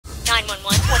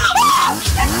911.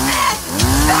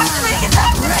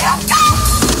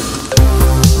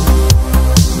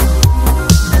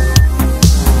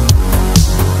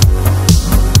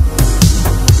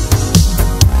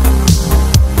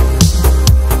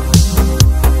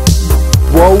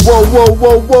 Whoa, whoa, whoa,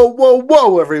 whoa, whoa, whoa,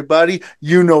 whoa, everybody.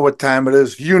 You know what time it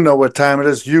is. You know what time it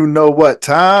is. You know what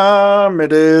time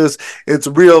it is. It's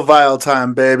real vile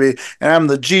time, baby. And I'm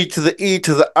the G to the E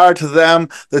to the R to the M.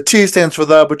 The T stands for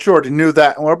the, but you already knew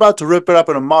that. And we're about to rip it up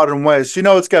in a modern way. So you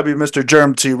know it's got to be Mr.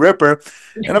 Germ T. Ripper.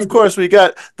 And of course, we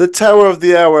got the Tower of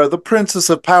the Hour, the Princess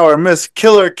of Power, Miss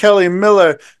Killer Kelli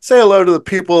Miller. Say hello to the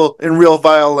people in real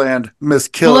vile land, Miss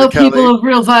Killer Hello, Kelli. people of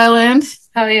Real Violence.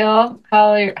 How y'all?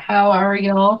 How are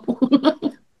y'all?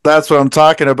 That's what I'm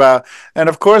talking about. And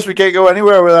of course, we can't go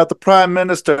anywhere without the Prime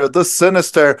Minister, the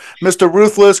Sinister, Mr.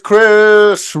 Ruthless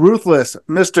Chris. Ruthless,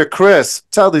 Mr. Chris.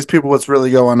 Tell these people what's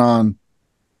really going on.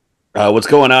 What's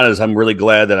going on is I'm really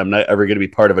glad that I'm not ever going to be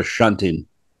part of a shunting.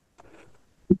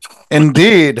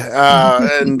 Indeed.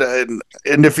 And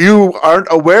if you aren't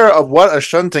aware of what a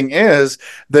shunting is,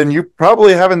 then you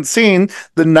probably haven't seen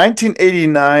the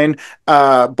 1989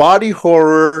 body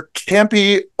horror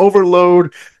campy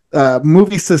overload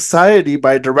movie Society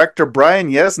by director Brian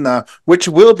Yesna, which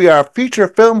will be our feature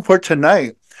film for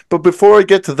tonight. But before we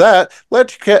get to that,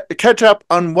 let's catch up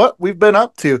on what we've been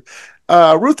up to.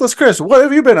 Ruthless Chris, what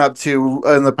have you been up to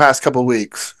in the past couple of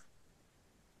weeks?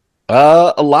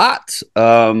 A lot.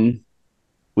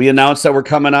 We announced that we're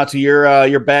coming out to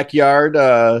your backyard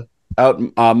out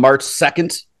March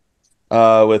 2nd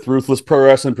with Ruthless Pro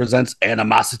Wrestling Presents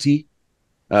Animosity.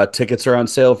 Tickets are on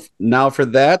sale now for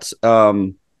that.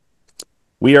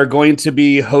 We are going to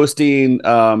be hosting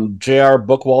J.R.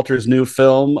 Bookwalter's new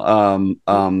film,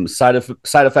 Side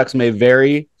Effects May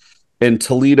Vary, in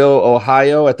Toledo,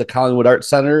 Ohio at the Collingwood Arts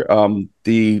Center.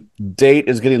 The date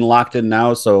is getting locked in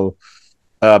now, so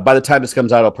by the time this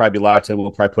comes out, it'll probably be locked in.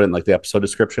 We'll probably put it in like the episode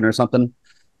description or something.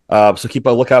 So keep a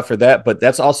lookout for that. But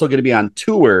that's also going to be on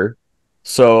tour.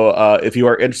 So if you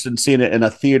are interested in seeing it in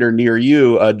a theater near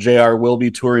you, JR will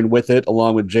be touring with it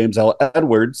along with James L.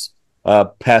 Edwards,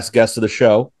 past guest of the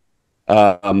show.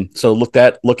 So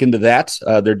look into that.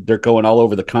 They're going all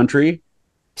over the country.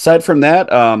 Aside from that,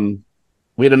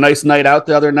 we had a nice night out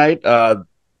the other night.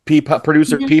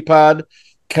 Producer Peapod,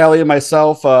 Kelly and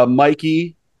myself,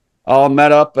 Mikey, all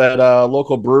met up at a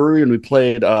local brewery and we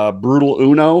played Brutal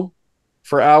Uno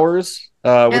for hours,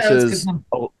 which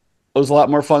was a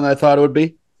lot more fun than I thought it would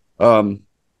be.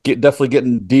 Definitely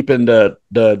getting deep into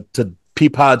to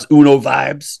Peapod's Uno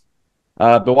vibes.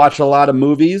 Been watching a lot of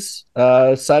movies.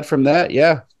 Aside from that,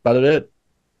 yeah, about it.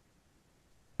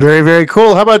 Very, very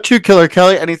cool. How about you, Killer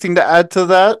Kelli? Anything to add to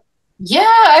that? Yeah,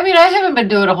 I mean, I haven't been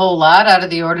doing a whole lot out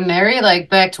of the ordinary, like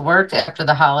back to work after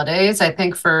the holidays. I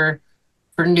think for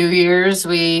New Year's,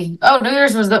 New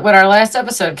Year's was when our last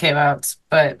episode came out.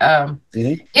 But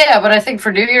yeah, but I think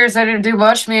for New Year's, I didn't do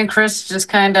much. Me and Chris just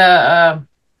kind of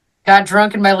got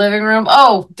drunk in my living room.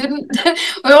 Oh, didn't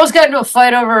we almost got into a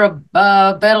fight over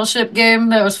a Battleship game?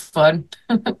 That was fun.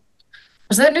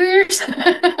 Was that New Year's?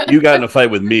 You got in a fight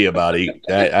with me about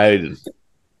it.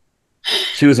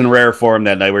 She was in rare form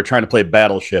that night. We were trying to play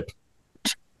Battleship.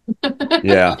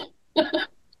 Yeah.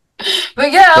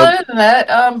 But yeah, other than that,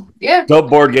 yeah. Dope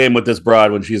board game with this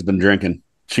broad when she's been drinking.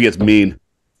 She gets mean.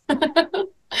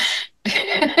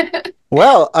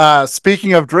 Well,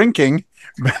 speaking of drinking,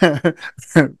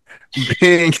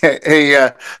 being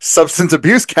a substance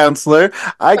abuse counselor,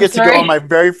 I get to go on my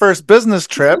very first business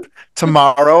trip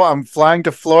tomorrow. I'm flying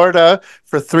to Florida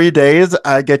for 3 days.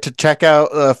 I get to check out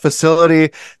a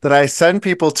facility that I send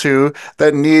people to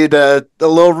that need a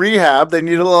little rehab. They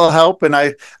need a little help, and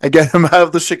I get them out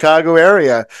of the Chicago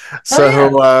area.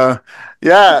 So,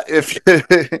 yeah, if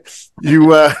you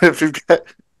got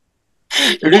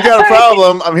a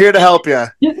problem, I'm here to help you.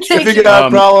 If you got a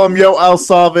problem, I'll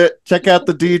solve it. Check out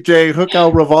the DJ Hook,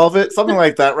 I'll revolve it. Something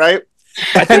like that, right?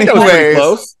 I think that was pretty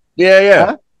close. Yeah.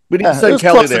 Huh? We need to send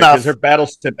Kelly there because her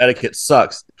battleship etiquette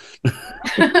sucks.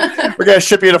 We're going to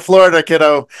ship you to Florida,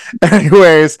 kiddo.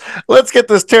 Anyways, let's get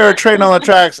this terror train on the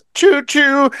tracks.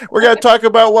 Choo-choo. We're going to talk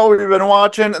about what we've been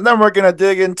watching, and then we're going to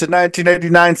dig into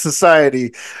 1989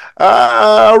 Society.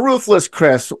 Ruthless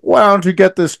Chris, why don't you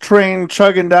get this train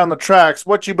chugging down the tracks?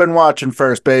 What you been watching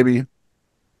first, baby?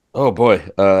 Oh, boy.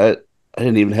 I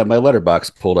didn't even have my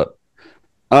letterbox pulled up.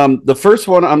 The first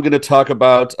one I'm going to talk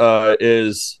about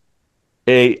is...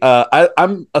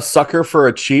 I'm a sucker for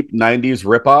a cheap 90s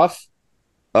ripoff.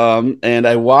 And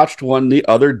I watched one the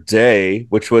other day,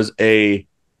 which was it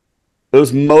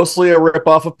was mostly a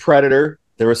ripoff of Predator.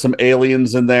 There were some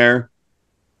aliens in there.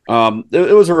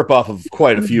 It was a ripoff of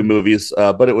quite a few movies,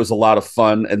 but it was a lot of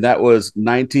fun, and that was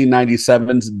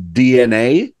 1997's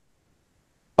DNA.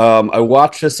 I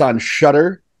watched this on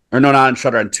Shudder, or no, not on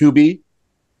Shudder, on Tubi.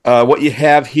 What you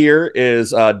have here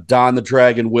is Don the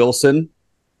Dragon Wilson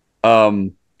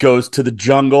goes to the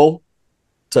jungle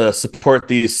to support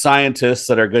these scientists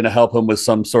that are going to help him with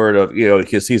some sort of,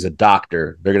 because he's a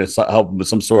doctor. They're going to help him with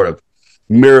some sort of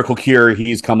miracle cure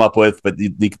he's come up with. But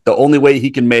the only way he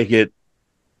can make it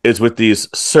is with these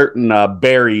certain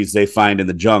berries they find in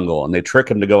the jungle. And they trick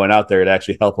him to going out there to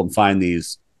actually help him find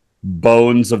these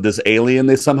bones of this alien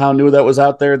they somehow knew that was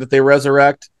out there that they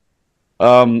resurrect.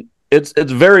 It's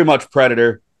very much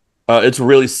Predator. It's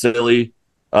really silly.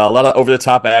 A lot of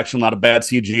over-the-top action, a lot of bad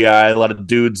CGI, a lot of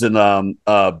dudes in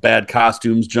bad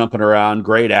costumes jumping around,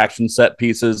 great action set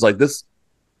pieces. Like this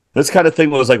kind of thing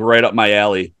was like right up my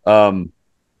alley.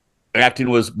 Acting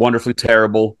was wonderfully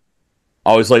terrible.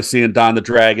 Always like seeing Don the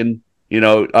Dragon.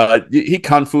 He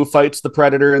kung fu fights the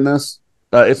Predator in this.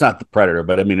 It's not the Predator,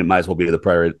 but I mean, it might as well be the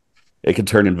Predator. It can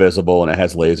turn invisible and it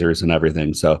has lasers and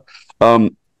everything. So I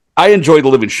enjoyed the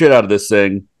living shit out of this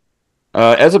thing.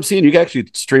 As I'm seeing, you can actually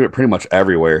stream it pretty much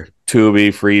everywhere. Tubi,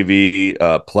 Freevee,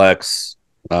 Plex,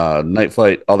 Night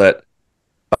Flight, all that.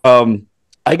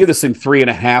 I give this thing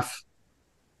 3.5.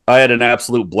 I had an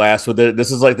absolute blast with it.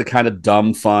 This is like the kind of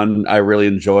dumb fun I really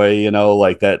enjoy,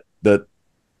 like that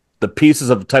the pieces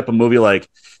of the type of movie, like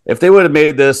if they would have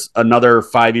made this another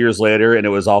 5 years later and it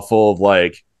was all full of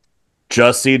like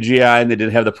just CGI and they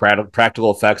didn't have the practical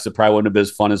effects, it probably wouldn't have been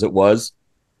as fun as it was.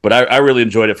 But I really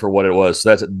enjoyed it for what it was. So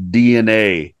that's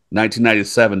DNA,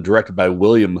 1997, directed by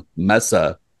William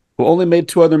Mesa, who only made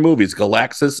 2 other movies,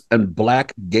 Galaxis and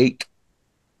Black Gate.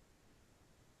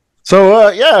 So,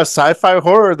 sci-fi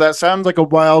horror. That sounds like a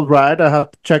wild ride. I'll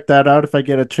have to check that out if I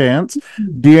get a chance.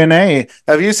 DNA.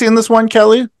 Have you seen this one,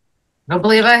 Kelly? I don't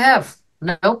believe I have.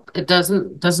 Nope, it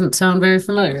doesn't sound very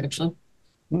familiar, actually.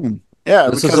 Yeah,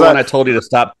 this is the one I told you to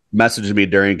stop messaging me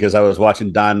during because I was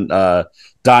watching Don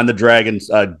the Dragon's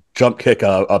jump kick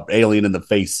a alien in the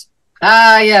face.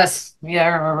 Yes. Yeah, I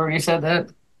remember you said that.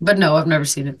 But no, I've never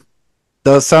seen it.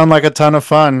 Does sound like a ton of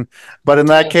fun. But in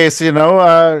that case,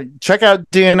 check out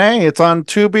DNA. It's on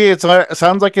Tubi. It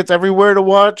sounds like it's everywhere to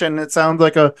watch, and it sounds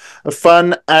like a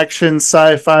fun action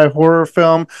sci-fi horror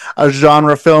film, a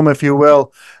genre film, if you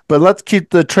will. But let's keep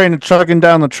the train chugging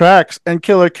down the tracks. And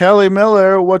Killer Kelly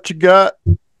Miller, what you got?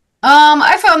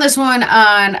 I found this one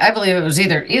on, I believe it was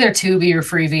either Tubi or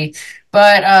Freevee,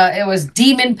 but it was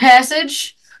Demon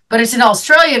Passage. But it's an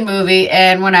Australian movie,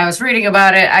 and when I was reading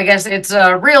about it, I guess its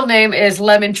real name is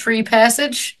Lemon Tree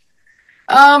Passage.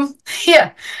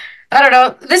 Yeah, I don't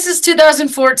know. This is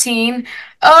 2014.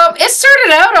 It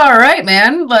started out all right,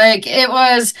 man. Like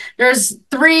there's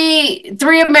three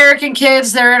American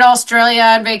kids. They're in Australia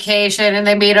on vacation, and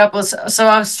they meet up with some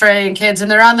Australian kids, and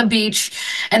they're on the beach,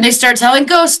 and they start telling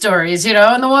ghost stories,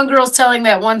 And the one girl's telling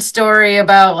that one story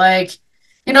about like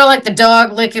the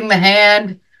dog licking the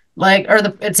hand.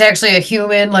 It's actually a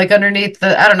human, like underneath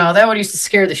I don't know. That one used to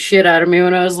scare the shit out of me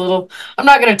when I was little. I'm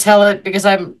not gonna tell it because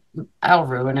I'll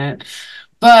ruin it.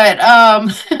 But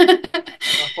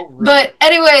but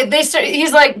anyway,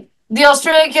 he's like the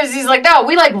Australian kids. He's like, no,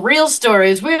 we like real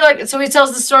stories. So he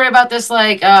tells the story about this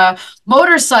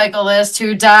motorcyclist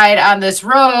who died on this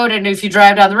road, and if you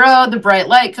drive down the road, the bright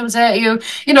light comes at you.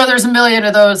 There's a million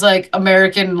of those like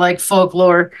American like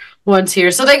folklore ones here.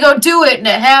 So they go do it and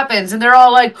it happens and they're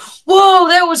all like, whoa,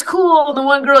 that was cool. And the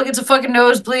one girl gets a fucking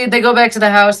nosebleed. They go back to the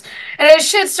house and as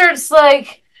shit starts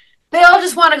like, they all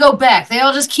just want to go back. They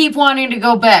all just keep wanting to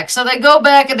go back. So they go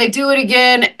back and they do it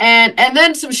again and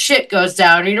then some shit goes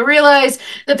down. And you realize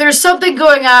that there's something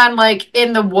going on like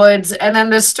in the woods and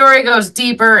then the story goes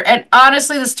deeper. And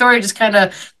honestly, the story just kind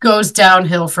of goes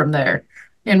downhill from there.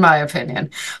 In my opinion,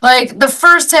 like the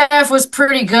first half was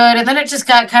pretty good and then it just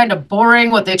got kind of boring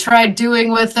what they tried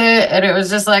doing with it and it was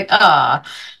just like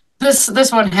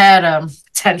this one had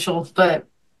potential, but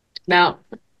now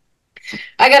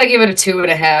I gotta give it a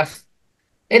 2.5.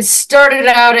 It started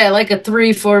out at like a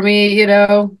 3 for me,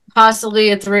 possibly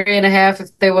a 3.5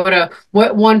 if they would have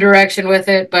went one direction with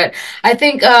it, but I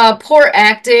think poor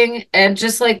acting and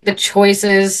just like the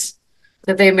choices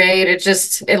that they made,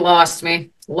 it lost me.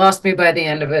 Lost me by the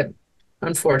end of it,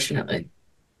 unfortunately.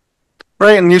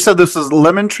 Right, and you said this is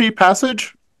Lemon Tree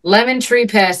Passage? Lemon Tree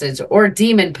Passage, or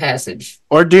Demon Passage.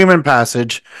 Or Demon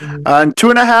Passage. Mm-hmm. And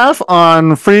 2.5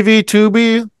 on Freevee,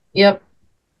 Tubi? Yep.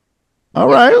 All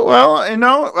right, well,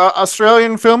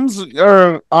 Australian films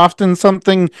are often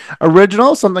something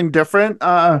original, something different.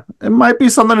 It might be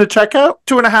something to check out.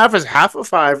 2.5 is half of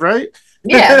 5, right?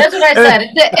 Yeah, that's what I said.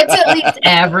 It's at least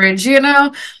average, you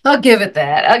know? I'll give it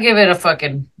that. I'll give it a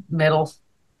fucking middle.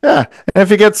 Yeah, and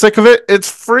if you get sick of it, it's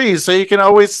free, so you can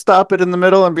always stop it in the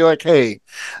middle and be like, "Hey,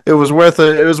 it was worth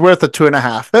it. It was worth a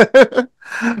 2.5."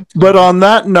 But on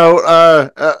that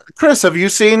note, Chris, have you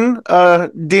seen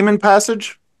Demon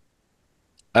Passage?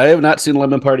 I have not seen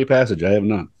Lemon Party Passage. I have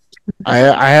not.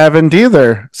 I haven't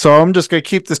either. So I'm just gonna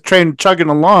keep this train chugging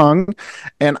along,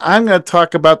 and I'm gonna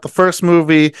talk about the first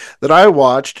movie that I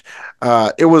watched.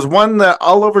 It was one that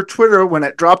all over Twitter when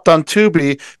it dropped on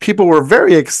Tubi, people were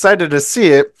very excited to see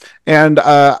it, and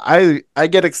I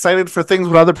get excited for things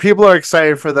when other people are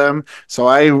excited for them. So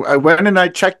I went and I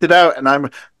checked it out, and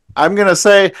I'm gonna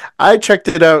say I checked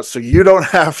it out, so you don't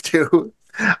have to.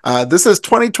 This is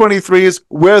 2023's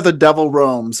Where the Devil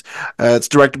Roams. It's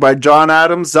directed by John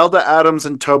Adams, Zelda Adams,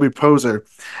 and Toby Poser.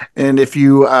 And if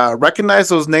you recognize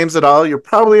those names at all, you're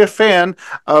probably a fan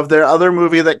of their other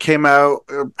movie that came out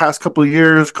past couple of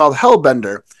years called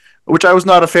Hellbender, which I was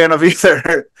not a fan of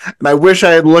either. And I wish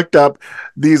I had looked up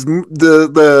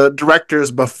the directors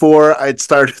before I'd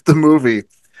started the movie.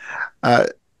 Uh,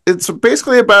 it's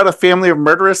basically about a family of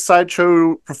murderous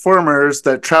sideshow performers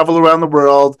that travel around the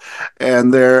world,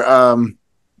 and they're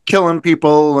killing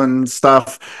people and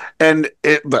stuff. And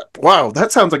wow,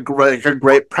 that sounds like a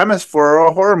great premise for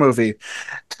a horror movie.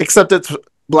 Except it's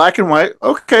black and white.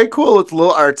 Okay, cool. It's a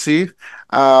little artsy,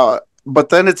 but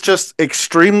then it's just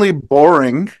extremely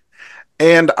boring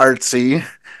and artsy,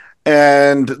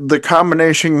 and the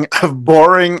combination of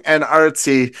boring and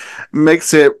artsy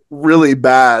makes it really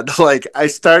bad. Like I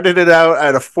started it out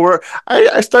at a four.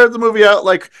 I started the movie out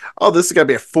like, oh, this is gonna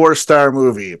be a 4-star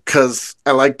movie because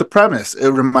I like the premise.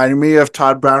 It reminded me of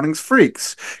Todd Browning's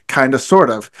Freaks, kind of, sort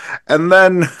of. And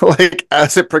then like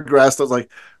as it progressed, I was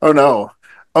like, oh no,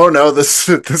 this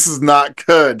is not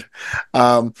good.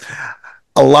 Um,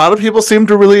 a lot of people seem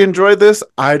to really enjoy this.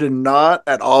 I did not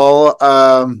at all.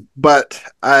 But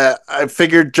I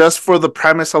figured just for the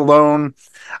premise alone,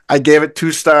 I gave it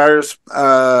 2 stars.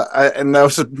 And that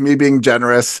was me being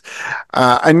generous.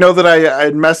 I know that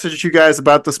I messaged you guys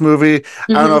about this movie.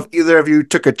 I don't know Hmm. if either of you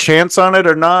took a chance on it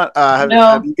or not. Have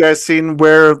No. you guys seen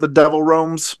Where the Devil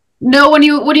Roams? No, when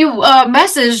you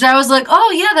messaged, I was like,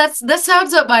 "Oh yeah, that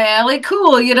sounds up my alley.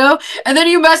 Cool, you know." And then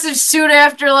you messaged soon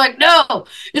after, like, "No,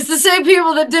 it's the same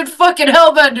people that did fucking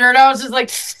Hellbender," and I was just like,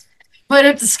 "Might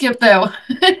have to skip that one."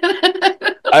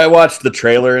 I watched the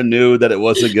trailer and knew that it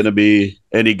wasn't going to be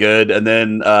any good. And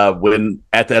then when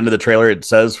at the end of the trailer it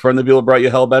says "from the people who brought you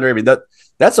Hellbender," I mean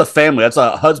that's a family. That's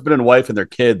a husband and wife and their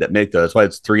kid that make those. That's why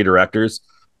it's 3 directors.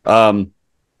 Um,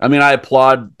 I mean, I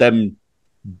applaud them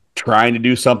trying to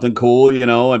do something cool. You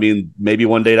know, I mean, maybe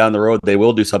one day down the road they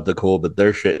will do something cool, but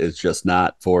their shit is just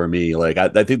not for me. Like I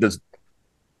think there's.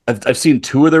 I've seen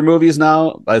 2 of their movies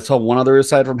now. I saw one other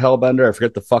aside from Hellbender. I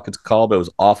forget the fuck it's called, but it was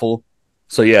awful.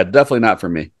 So yeah, definitely not for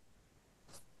me.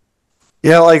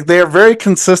 Yeah, like they're very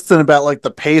consistent about like the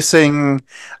pacing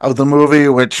of the movie,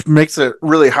 which makes it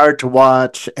really hard to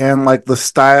watch, and like the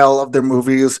style of their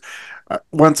movies,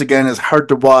 once again, is hard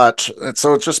to watch. And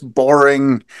so it's just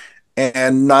boring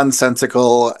and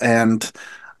nonsensical, and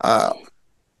uh,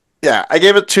 yeah, I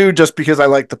gave it 2 just because I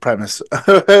like the premise.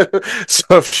 So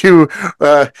if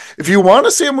you want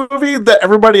to see a movie that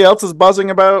everybody else is buzzing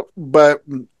about, but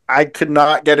I could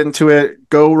not get into it,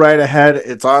 go right ahead.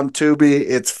 It's on Tubi.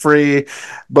 It's free.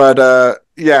 But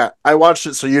yeah, I watched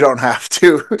it, so you don't have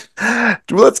to.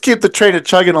 Let's keep the train of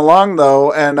chugging along,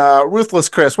 though. And Ruthless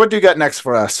Chris, what do you got next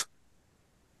for us?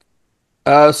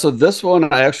 So this one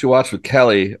I actually watched with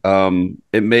Kelly.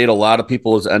 It made a lot of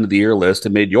people's end of the year list.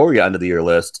 It made your end of the year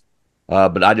list,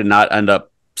 but I did not end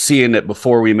up seeing it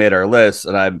before we made our list,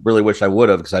 and I really wish I would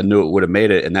have because I knew it would have made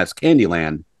it. And that's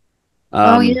Candyland.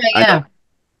 Oh yeah, I know yeah.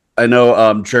 I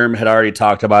know Germ had already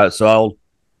talked about it, so I'll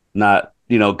not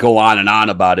go on and on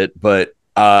about it. But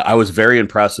I was very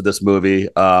impressed with this movie.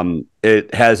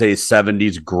 It has a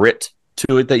 '70s grit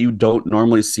to it that you don't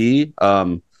normally see.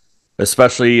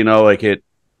 Especially like I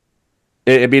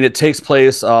mean, it takes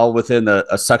place all within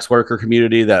a sex worker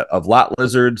community that of lot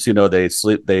lizards.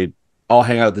 They all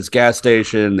hang out at this gas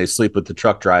station. They sleep with the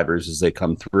truck drivers as they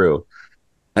come through,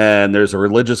 and there's a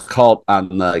religious cult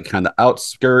on the kind of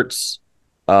outskirts.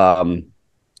 um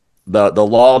the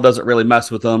law doesn't really mess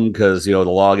with them because the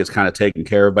law gets kind of taken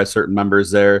care of by certain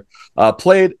members there.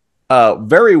 Played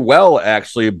very well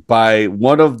actually by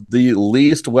one of the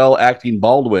least well acting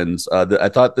Baldwins. I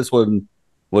thought this one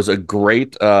was a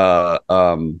great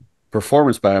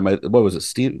performance by him. What was it?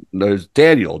 Steve? No, it was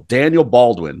Daniel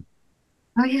Baldwin.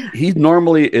 Oh yeah. He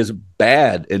normally is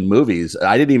bad in movies.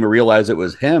 I didn't even realize it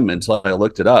was him until I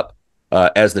looked it up.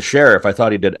 as the sheriff. I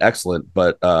thought he did excellent,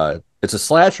 but it's a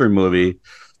slasher movie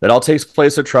that all takes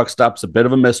place at truck stops. A bit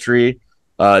of a mystery.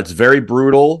 It's very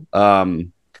brutal.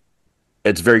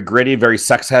 It's very gritty, very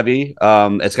sex heavy.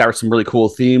 It's got some really cool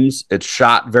themes. It's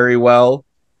shot very well.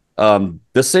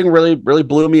 This thing really, really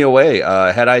blew me away.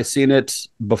 Had I seen it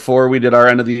before we did our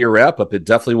end of the year wrap up, it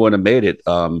definitely wouldn't have made it.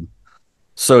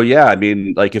 So yeah, I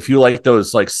mean, like if you like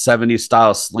those like 70s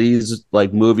style sleaze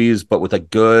like movies, but with a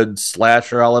good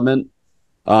slasher element,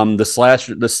 the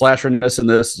slasherness in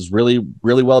this is really,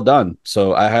 really well done.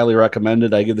 So I highly recommend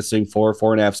it. I give this thing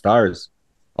 4.5 stars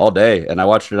all day, and I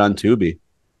watched it on Tubi.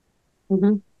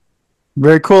 Mm-hmm.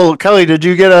 Very cool. Kelly, did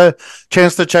you get a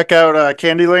chance to check out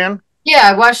Candyland? Yeah,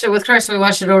 I watched it with Chris. We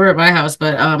watched it over at my house,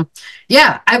 but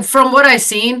yeah, from what I've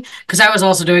seen, because I was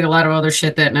also doing a lot of other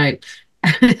shit that night.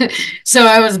 So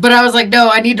I was like, no,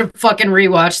 I need to fucking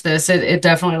rewatch this. It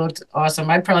definitely looked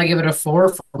awesome. I'd probably give it a 4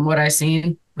 from what I've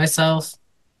seen myself.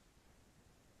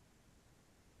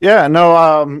 Yeah,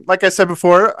 no, like I said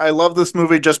before, I love this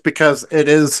movie just because it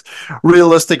is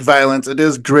realistic violence. It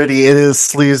is gritty, it is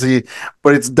sleazy,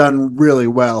 but it's done really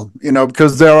well,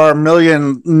 because there are a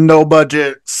million no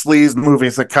budget sleaze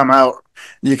movies that come out.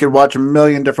 You could watch a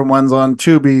million different ones on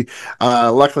Tubi.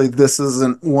 Luckily, this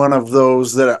isn't one of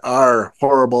those that are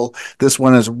horrible. This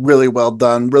one is really well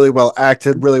done, really well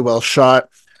acted, really well shot.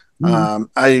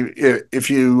 If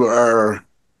you are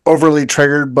overly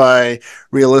triggered by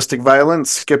realistic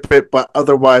violence, skip it. But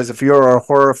otherwise, if you're a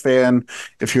horror fan,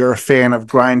 if you're a fan of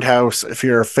Grindhouse, if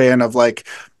you're a fan of like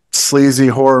sleazy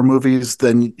horror movies,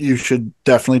 then you should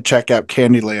definitely check out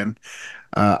Candyland.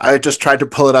 I just tried to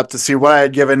pull it up to see what I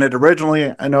had given it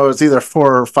originally. I know it was either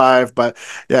 4 or 5, but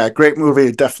yeah, great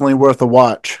movie, definitely worth a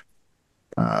watch.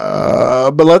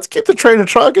 But let's keep the train a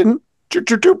trucking.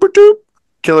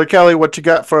 Killer Kelly, what you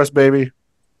got for us, baby?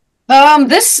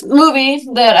 This movie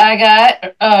that I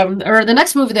got, or the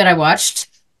next movie that I watched,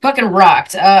 fucking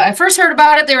rocked. I first heard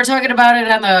about it. They were talking about it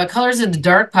on the Colors in the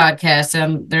Dark podcast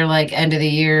and their like end of the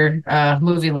year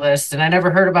movie list, and I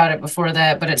never heard about it before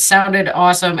that, but it sounded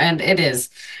awesome, and it is.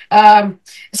 It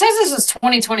says this was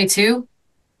 2022,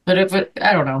 but if it,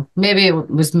 I don't know, maybe it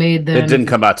was made then. It didn't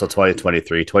come out till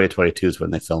 2023. 2022 is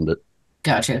when they filmed it.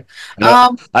 Gotcha.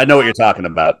 I know what you're talking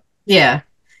about. Yeah.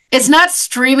 It's not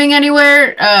streaming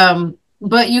anywhere,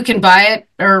 but you can buy it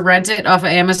or rent it off of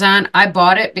Amazon. I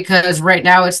bought it because right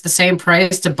now it's the same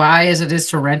price to buy as it is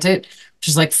to rent it, which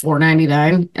is like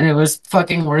 $4.99, and it was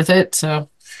fucking worth it. So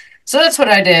that's what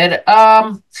I did.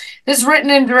 This is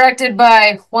written and directed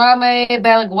by Jaime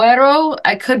Balaguero.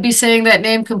 I could be saying that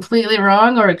name completely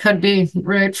wrong, or it could be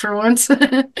right for once.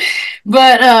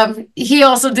 But he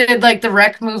also did like the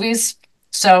Wreck movies.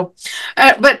 So,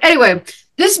 but anyway,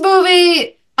 this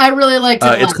movie. I really liked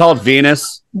it. It's called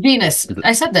Venus. Venus.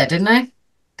 I said that, didn't I?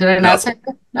 Did I not say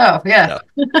that? Oh, yeah.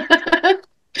 No.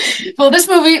 Well, this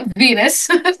movie, Venus,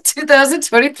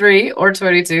 2023 or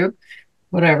 22,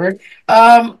 whatever.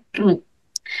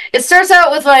 It starts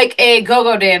out with like a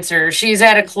go-go dancer. She's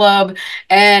at a club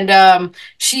and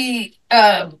she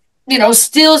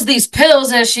steals these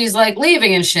pills as she's like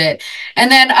leaving and shit. And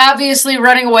then obviously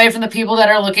running away from the people that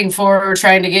are looking for her,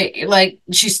 trying to get like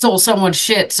she stole someone's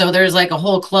shit. So there's like a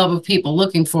whole club of people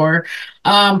looking for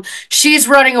her. She's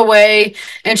running away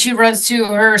and she runs to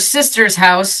her sister's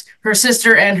house, her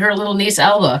sister and her little niece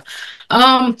Alba.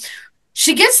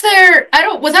 She gets there,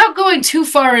 without going too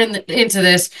far into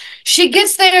this, she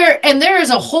gets there and there is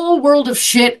a whole world of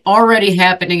shit already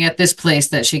happening at this place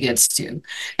that she gets to.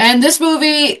 And this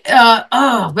movie,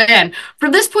 oh man,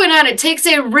 from this point on, it takes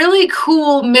a really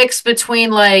cool mix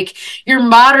between like your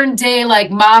modern day,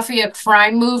 like mafia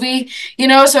crime movie,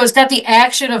 so it's got the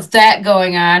action of that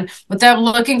going on with them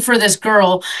looking for this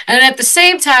girl. And at the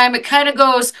same time, it kind of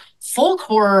goes folk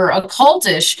horror,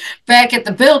 occultish back at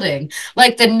the building.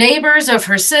 Like the neighbors of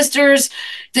her sisters,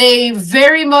 they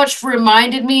very much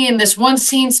reminded me in this one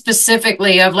scene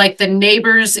specifically of like the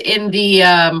neighbors in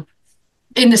the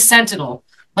Sentinel,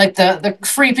 like the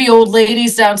creepy old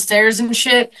ladies downstairs and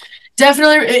shit.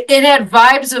 Definitely, it had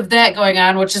vibes of that going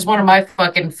on, which is one of my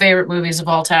fucking favorite movies of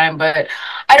all time. But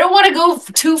I don't want to go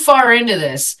too far into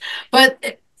this,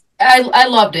 but I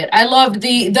loved it. I loved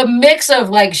the mix of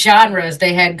like genres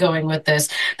they had going with this.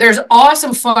 There's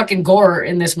awesome fucking gore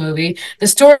in this movie. The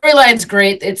storyline's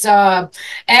great. It's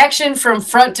action from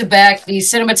front to back. The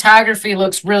cinematography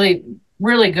looks really,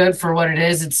 really good for what it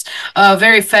is. It's a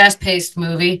very fast-paced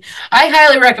movie. I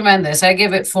highly recommend this. I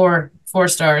give it four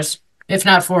stars, if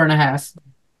not 4.5.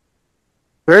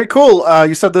 Very cool.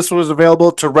 You said this was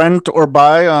available to rent or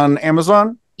buy on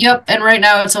Amazon? Yep, and right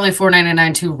now it's only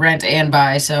 $4.99 to rent and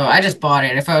buy, so I just bought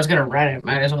it. If I was gonna rent it,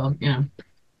 might as well,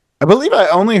 I believe I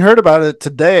only heard about it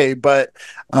today, but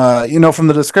from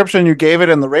the description you gave it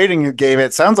and the rating you gave it,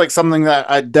 it sounds like something that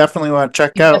I definitely want to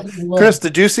check You out. definitely Chris,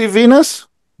 would. did you see Venus?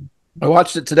 I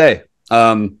watched it today.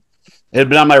 It had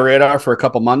been on my radar for a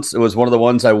couple months. It was one of the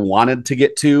ones I wanted to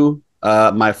get to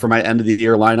for my end of the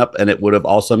year lineup, and it would have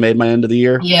also made my end of the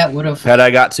year Yeah, it would have. had I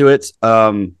got to it.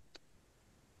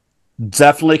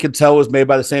 Definitely could tell it was made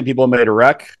by the same people who made a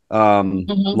wreck. A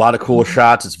Mhm. lot of cool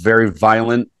shots. It's very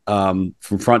violent from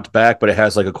front to back, but it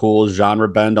has like a cool genre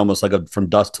bend, almost like a From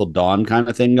Dusk Till Dawn kind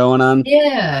of thing going on.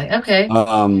 Yeah. Okay.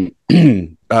 Um,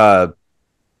 uh,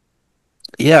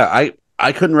 yeah,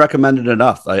 I couldn't recommend it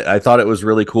enough. I thought it was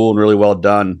really cool and really well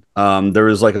done. There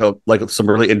was like some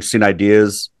really interesting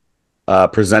ideas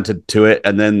presented to it,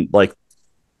 and then like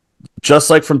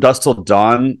just like From Dusk Till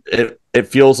Dawn, it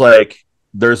feels like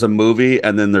there's a movie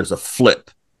and then there's a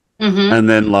flip, Hmm. and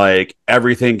then like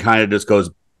everything kind of just goes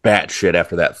batshit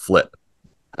after that flip.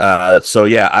 So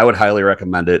yeah, I would highly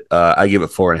recommend it. I give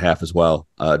it 4.5 as well.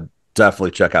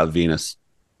 Definitely check out Venus.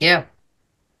 Yeah.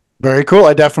 Very cool.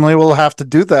 I definitely will have to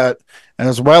do that,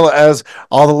 as well as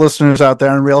all the listeners out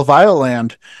there in Real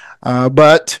Violand.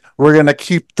 But we're going to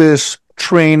keep this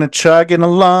train chugging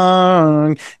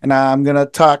along, and I'm going to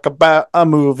talk about a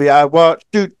movie I watched.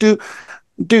 Do.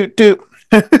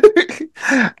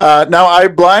 Now, I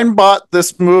blind bought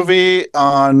this movie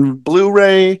on Blu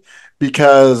ray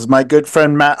because my good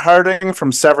friend Matt Harding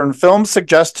from Severn Films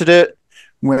suggested it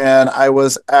when I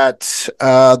was at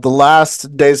the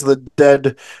last Days of the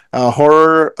Dead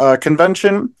horror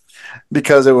convention,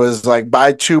 because it was like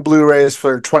buy two Blu-rays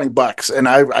for $20, and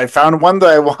I found one that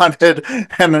I wanted,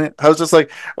 and I was just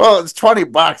like, well, it's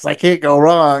 $20, I can't go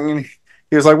wrong. And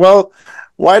he was like, well,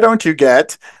 why don't you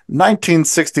get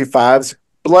 1965's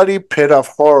Bloody Pit of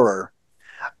Horror?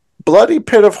 Bloody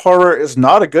Pit of Horror is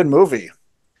not a good movie,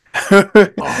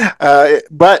 Oh,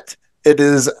 but it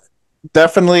is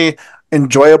definitely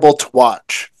enjoyable to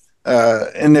watch.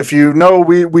 And if you know,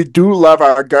 we do love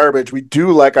our garbage. We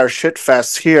do like our shit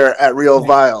fests here at Real Right.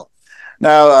 Vile.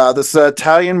 Now, this is an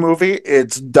Italian movie.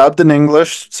 It's dubbed in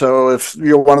English. So if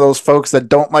you're one of those folks that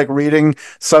don't like reading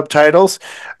subtitles,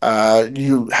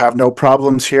 you have no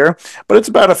problems here. But it's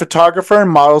about a photographer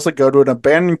and models that go to an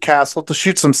abandoned castle to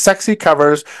shoot some sexy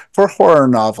covers for horror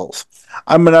novels.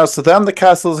 Unbeknownst to them, the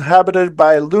castle is inhabited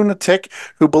by a lunatic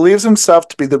who believes himself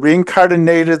to be the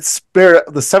reincarnated spirit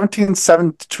of the 17th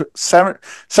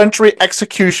century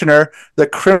executioner, the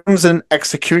Crimson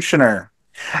Executioner.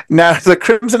 Now, the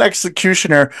Crimson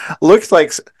Executioner looks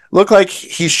like look like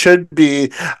he should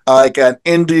be like an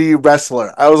indie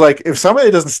wrestler. I was like, if somebody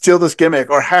doesn't steal this gimmick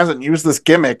or hasn't used this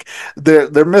gimmick,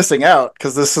 they're missing out,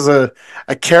 because this is a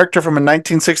character from a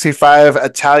 1965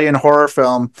 Italian horror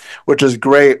film, which is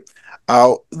great.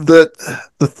 The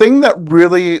thing that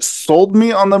really sold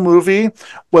me on the movie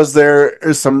was there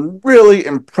is some really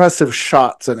impressive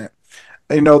shots in it.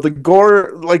 The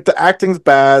gore, like the acting's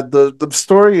bad, the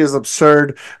story is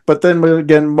absurd, but then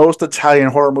again, most Italian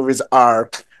horror movies are.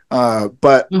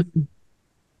 But Mhm.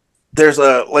 there's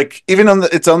a, like, even on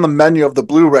it's on the menu of the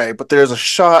Blu-ray, but there's a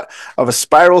shot of a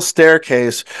spiral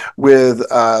staircase with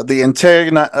the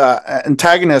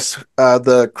antagonist,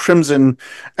 the Crimson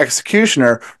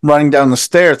Executioner, running down the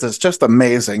stairs. It's just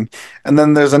amazing. And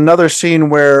then there's another scene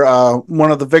where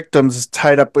one of the victims is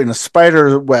tied up in a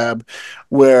spider web,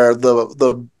 where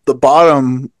the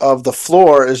bottom of the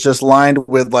floor is just lined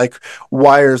with like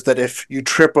wires that if you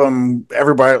trip them,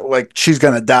 everybody, like, she's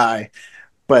gonna die.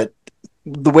 But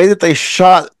the way that they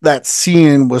shot that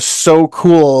scene was so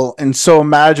cool and so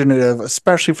imaginative,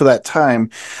 especially for that time.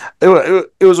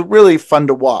 It was really fun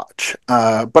to watch.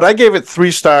 But I gave it 3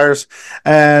 stars.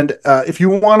 And if you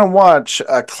want to watch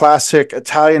a classic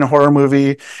Italian horror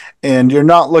movie and you're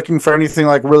not looking for anything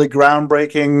like really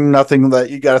groundbreaking, nothing that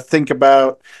you got to think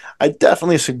about, I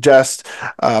definitely suggest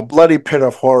Bloody Pit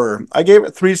of Horror. I gave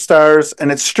it 3 stars,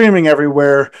 and it's streaming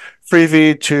everywhere: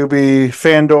 Freevee, Tubi,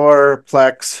 Fandor,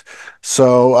 Plex.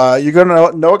 So you're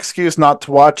gonna no excuse not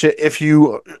to watch it if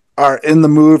you are in the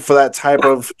mood for that type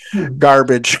of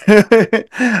garbage,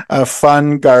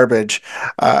 fun garbage.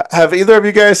 Have either of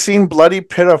you guys seen Bloody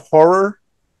Pit of Horror?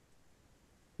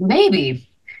 Maybe.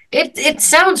 It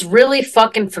sounds really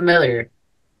fucking familiar.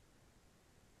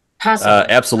 Possibly.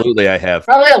 absolutely, I have.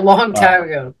 Probably a long Uh, time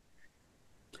ago.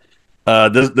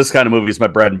 this kind of movie is my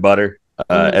bread and butter.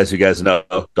 Mm. As you guys know,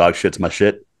 dog shit's my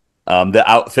shit. The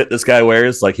outfit this guy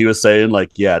wears, like he was saying,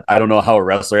 like, yeah, I don't know how a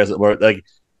wrestler has it work. Like,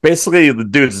 basically, the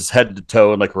dude's is head to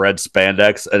toe in like red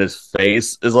spandex, and his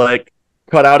face is like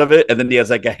cut out of it, and then he has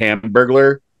like a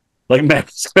hamburglar like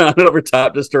mask on over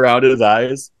top just around his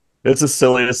eyes. It's the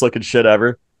silliest looking shit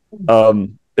ever.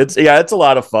 it's a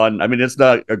lot of fun. I mean, it's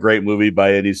not a great movie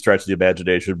by any stretch of the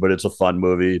imagination, but it's a fun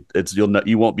movie.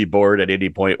 You won't be bored at any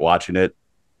point watching it.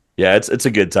 Yeah, it's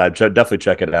a good time. Definitely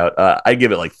check it out. I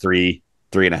give it like three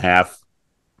and a half.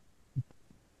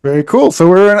 Very cool. So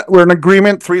we're in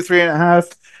agreement, three and a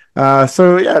half.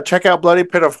 So yeah, check out Bloody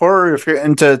Pit of Horror if you're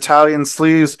into Italian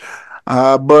sleaze.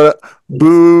 But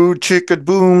boo, chicka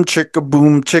boom, chicka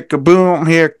boom, chicka boom.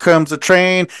 Here comes the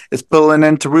train. It's pulling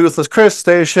into Ruthless Chris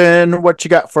Station. What you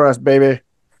got for us, baby?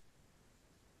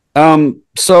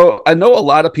 So I know a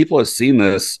lot of people have seen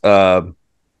this.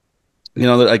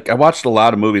 Like I watched a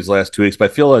lot of movies the last 2 weeks,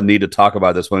 but I feel a need to talk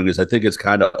about this one because I think it's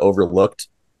kind of overlooked.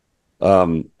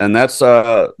 And that's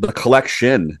The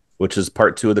Collection, which is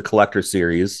part 2 of the Collector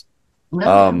series.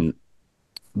 No.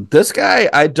 This guy,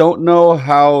 I don't know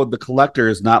how The Collector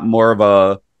is not more of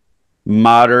a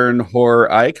modern horror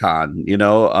icon.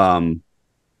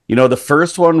 The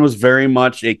first one was very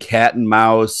much a cat and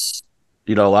mouse,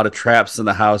 a lot of traps in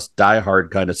the house, Die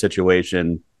Hard kind of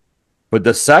situation. But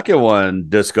the second one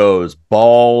just goes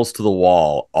balls to the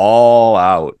wall, all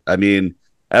out. I mean,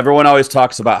 everyone always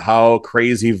talks about how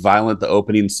crazy violent the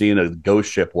opening scene of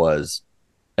Ghost Ship was.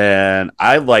 And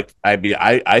I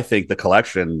think The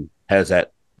Collection has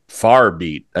that far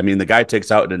beat. I mean, the guy takes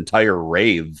out an entire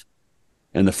rave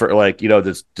in the first,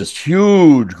 this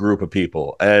huge group of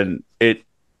people. And it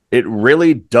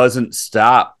really doesn't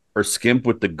stop or skimp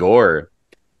with the gore.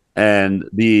 And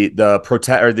the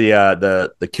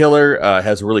killer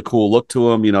has a really cool look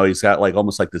to him. He's got like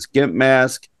almost like this gimp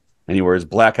mask, and he wears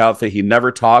black outfit. He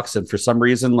never talks, and for some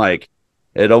reason, like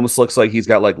it almost looks like he's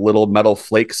got like little metal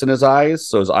flakes in his eyes.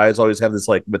 So his eyes always have this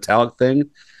like metallic thing.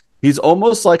 He's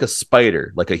almost like a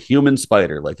spider, like a human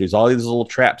spider. Like there's all these little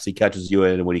traps he catches you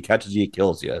in, and when he catches you, he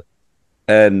kills you.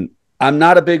 And I'm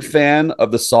not a big fan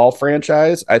of the Saw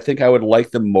franchise. I think I would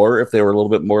like them more if they were a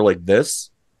little bit more like this.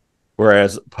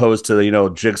 Whereas opposed to,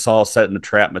 Jigsaw setting the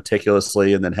trap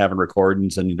meticulously and then having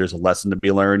recordings and there's a lesson to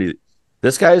be learned.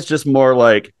 This guy is just more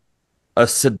like a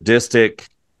sadistic,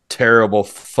 terrible,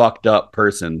 fucked up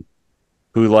person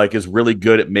who like is really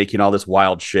good at making all this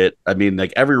wild shit. I mean,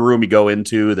 like every room you go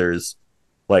into, there's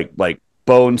like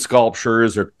bone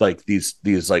sculptures or like these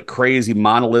like crazy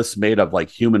monoliths made of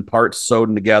like human parts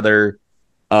sewed together.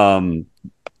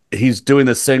 He's doing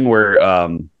this thing where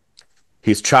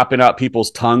he's chopping out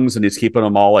people's tongues and he's keeping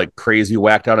them all like crazy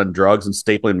whacked out on drugs and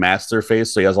stapling masks to their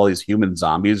face. So he has all these human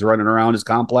zombies running around his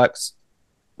complex.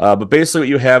 But basically what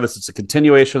you have is it's a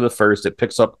continuation of the first. It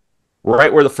picks up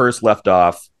right where the first left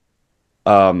off,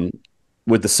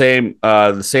 with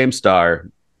the same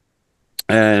star.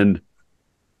 And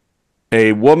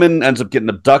a woman ends up getting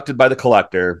abducted by the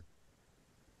collector.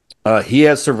 He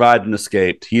has survived and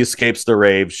escaped. He escapes the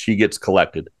rave. She gets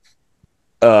collected.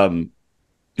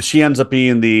 She ends up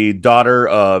being the daughter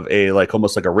of a like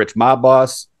almost like a rich mob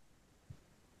boss.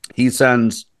 He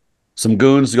sends some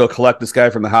goons to go collect this guy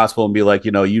from the hospital and be like,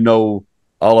 you know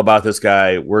all about this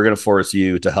guy. We're going to force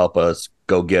you to help us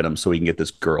go get him so we can get this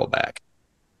girl back.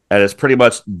 And it's pretty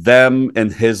much them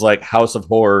and his like house of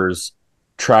horrors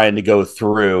trying to go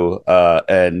through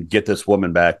and get this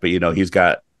woman back. But he's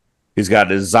got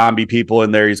his zombie people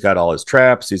in there. He's got all his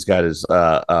traps. He's got his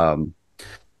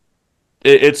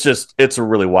it's a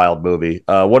really wild movie.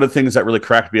 One of the things that really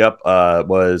cracked me up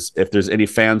was if there's any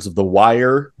fans of The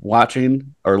Wire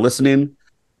watching or listening,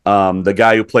 the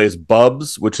guy who plays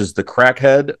Bubs, which is the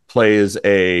crackhead, plays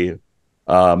a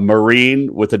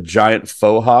Marine with a giant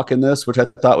faux hawk in this, which I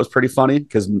thought was pretty funny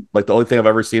because like the only thing I've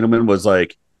ever seen him in was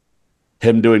like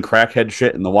him doing crackhead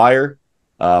shit in The Wire.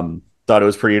 Thought it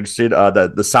was pretty interesting.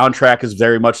 The soundtrack is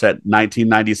very much that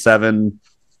 1997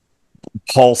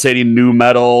 pulsating new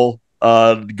metal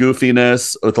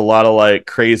goofiness with a lot of like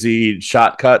crazy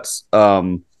shot cuts.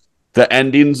 The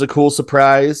ending's a cool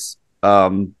surprise.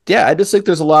 I just think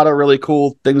there's a lot of really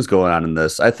cool things going on in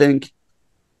this. I think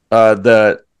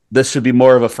that this should be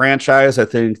more of a franchise. I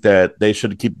think that they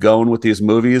should keep going with these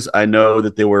movies. I know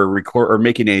that they were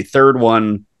making a third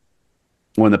one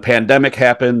when the pandemic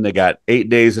happened. They got 8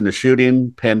 days into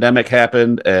shooting. Pandemic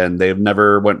happened, and they've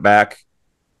never went back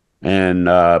and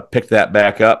picked that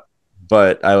back up.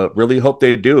 But I really hope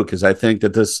they do because I think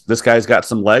that this guy's got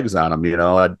some legs on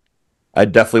him.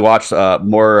 I'd definitely watch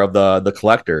more of the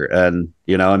Collector, and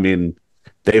I mean,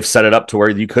 they've set it up to where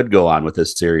you could go on with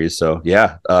this series. So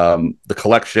yeah, the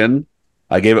Collection,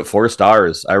 I gave it 4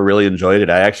 stars. I really enjoyed it.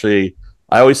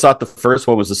 I always thought the first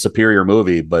one was a superior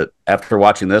movie, but after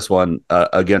watching this one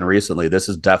again recently, this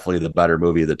is definitely the better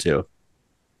movie of the two.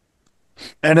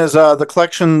 And is the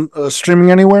Collection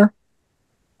streaming anywhere?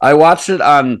 I watched it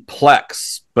on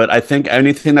Plex, but I think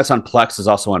anything that's on Plex is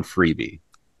also on Freebie.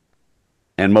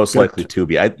 and most likely Good.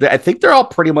 Tubi. I think they're all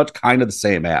pretty much kind of the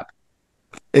same app.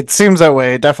 It seems that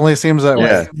way. It definitely seems that way.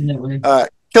 Yeah. Definitely.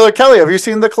 Killer Kelly, have you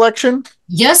seen the collection?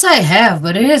 Yes, I have,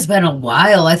 but it has been a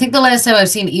while. I think the last time I've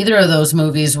seen either of those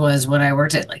movies was when I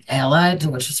worked at like Allied,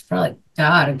 which was probably,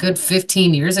 God, a good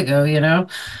 15 years ago, you know?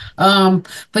 Um,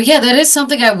 but yeah, that is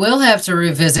something I will have to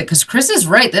revisit because Chris is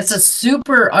right. That's a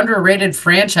super underrated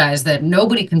franchise that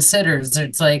nobody considers.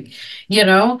 It's like, you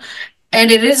know,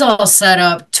 and it is all set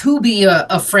up to be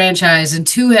a franchise and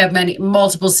to have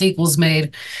multiple sequels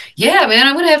made. Yeah, man,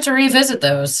 I'm gonna have to revisit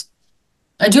those.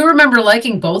 I do remember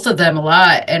liking both of them a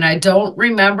lot, and I don't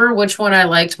remember which one I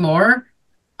liked more.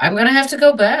 I'm gonna have to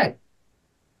go back.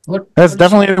 That's What did you?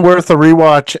 definitely worth a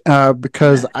rewatch Yeah.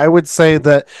 because I would say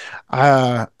that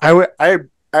I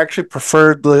actually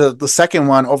preferred the second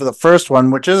one over the first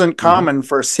one, which isn't Mhm. common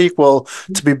for a sequel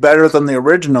to be better than the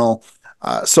original.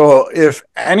 So if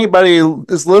anybody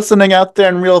is listening out there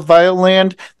in real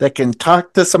Violand that can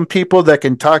talk to some people,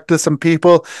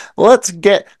 let's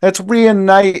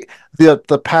reunite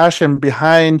the passion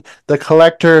behind the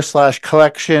collector slash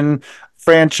collection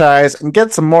franchise and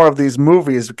get some more of these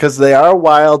movies because they are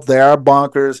wild, they are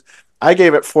bonkers. I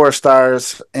gave it 4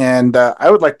 stars, and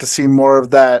I would like to see more of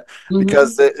that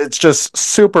because Hmm. it's just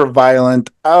super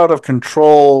violent, out of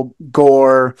control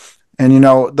gore, and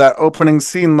that opening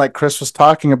scene, like Chris was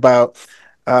talking about,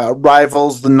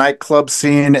 rivals the nightclub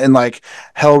scene in like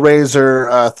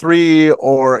Hellraiser 3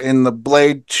 or in the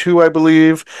Blade 2, I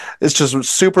believe. It's just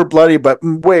super bloody, but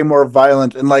way more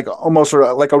violent and like almost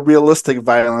like a realistic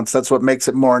violence. That's what makes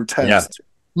it more Yeah. intense.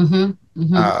 Hmm.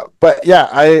 Hmm. But yeah,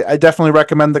 I definitely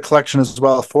recommend the collection as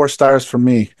well. 4 stars for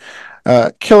me.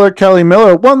 Killer Kelly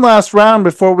Miller, one last round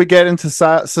before we get into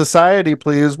society,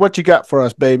 please. What you got for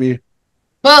us, baby?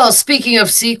 Well, speaking of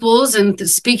sequels and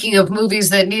speaking of movies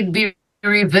that need to be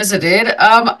revisited,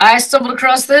 I stumbled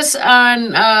across this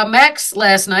on Max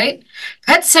last night.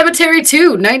 Pet Cemetery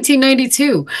 2,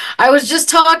 1992. I was just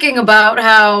talking about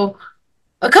how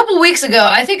a couple weeks ago,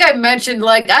 I think I mentioned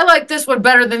like I like this one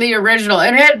better than the original,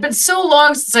 and it had been so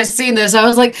long since I seen this. I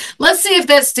was like, let's see if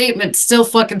that statement still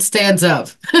fucking stands up.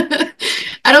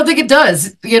 I don't think it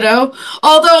does, you know.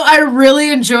 Although I really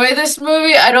enjoy this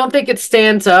movie, I don't think it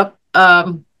stands up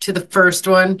to the first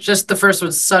one. Just the first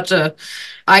one's such a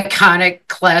iconic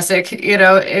classic, you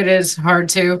know. It is hard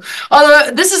to.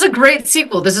 Although this is a great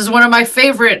sequel. This is one of my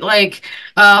favorite like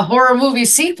horror movie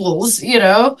sequels, you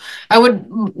know. I would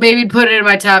maybe put it in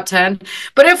my top 10.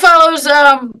 But it follows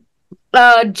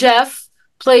Jeff,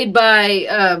 played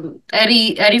by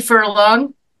Eddie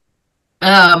Furlong.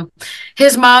 Um,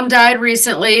 his mom died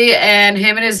recently, and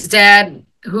him and his dad,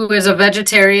 who is a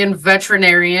vegetarian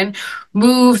veterinarian,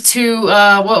 moved to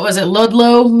what was it,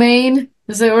 Ludlow, Maine?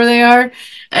 Is that where they are?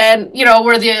 And you know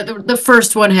where the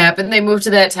first one happened. They moved to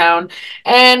that town,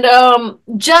 and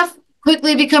Jeff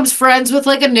quickly becomes friends with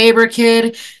like a neighbor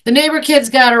kid. The neighbor kid's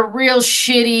got a real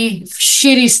shitty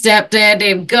stepdad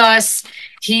named Gus.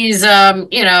 He's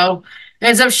you know,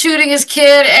 ends up shooting his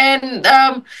kid,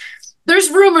 and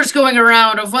there's rumors going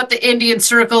around of what the Indian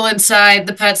circle inside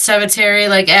the pet cemetery,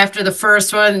 like after the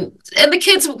first one, and the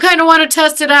kids kind of want to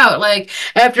test it out. Like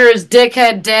after his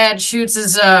dickhead dad shoots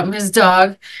his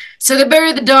dog, so they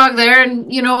bury the dog there,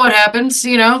 and you know what happens.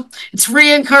 You know it's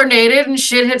reincarnated, and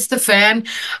shit hits the fan.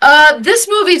 This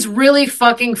movie's really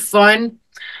fucking fun.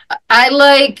 I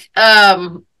like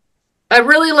I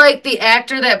really like the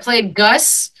actor that played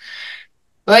Gus.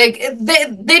 Like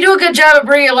they do a good job of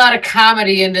bringing a lot of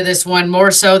comedy into this one,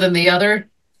 more so than the other.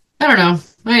 I don't know.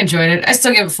 I enjoyed it. I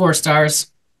still give it 4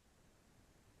 stars.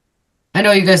 I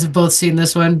know you guys have both seen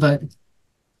this one, but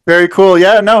Very cool.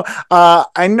 Yeah, no,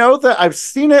 I know that I've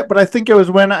seen it, but I think it was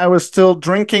when I was still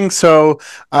drinking, so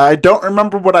I don't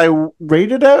remember what I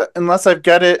rated it unless I've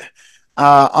got it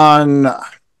on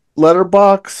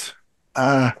Letterbox.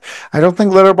 Uh, I don't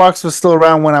think Letterbox was still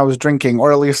around when I was drinking,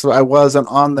 or at least I wasn't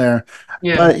on there.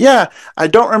 yeah, But yeah, I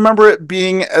don't remember it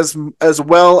being as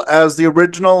well as the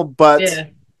original, but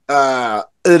yeah.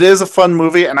 it is a fun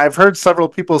movie, and I've heard several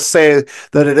people say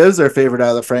that it is their favorite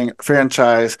out of the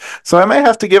franchise. So I may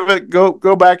have to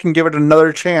go back and give it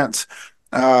another chance.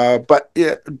 But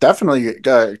yeah, definitely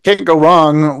can't go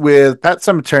wrong with Pet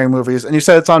Cemetery movies. And you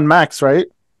said it's on Max, right?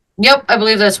 Yep, I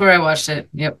believe that's where I watched it.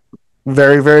 Yep.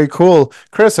 Very, very cool.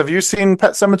 Chris, have you seen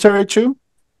Pet Cemetery too?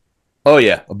 Oh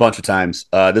yeah, a bunch of times.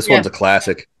 This Yeah, one's a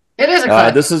classic. it is a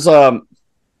classic.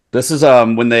 This is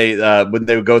when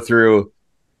they would go through,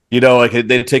 you know, like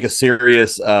they take a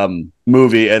serious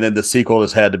movie and then the sequel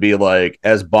just had to be like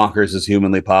as bonkers as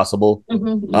humanly possible.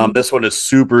 Hmm. This one is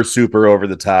super super over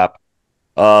the top.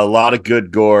 A lot of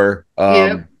good gore.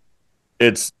 Yep.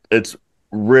 It's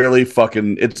really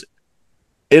fucking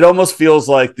it almost feels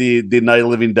like the Night of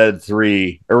Living Dead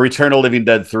 3 or Return of Living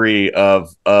Dead 3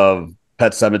 of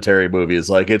Pet Cemetery movies.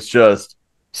 Like it's just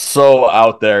so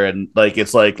out there, and like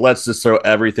it's like let's just throw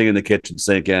everything in the kitchen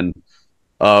sink in.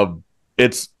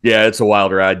 It's a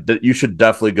wild ride. You should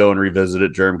definitely go and revisit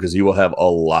it, Germ, because you will have a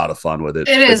lot of fun with it.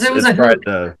 It is. It was a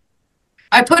hoot.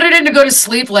 I put it in to go to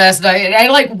sleep last night, and I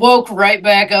like woke right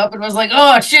back up and was like,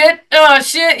 "Oh shit,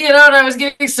 you know." And I was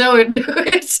getting so into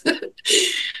it.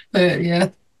 But yeah.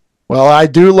 Well, I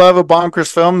do love a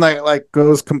bonkers film that like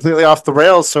goes completely off the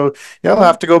rails, so yeah, I'll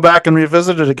have to go back and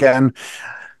revisit it again.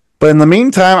 But in the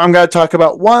meantime, I'm going to talk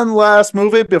about one last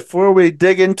movie before we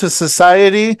dig into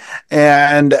society.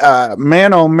 And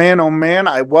man, oh man, oh man,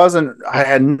 I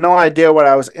had no idea what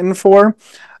I was in for.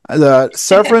 The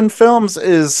Severin Films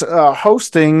is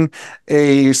hosting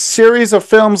a series of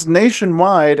films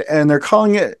nationwide, and they're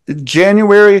calling it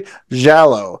January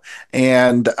Giallo.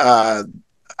 And I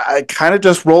kind of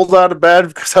just rolled out of bed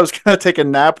because I was going to take a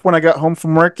nap when I got home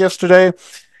from work yesterday.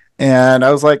 And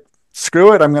I was like,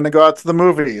 screw it, I'm going to go out to the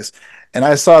movies. And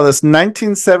I saw this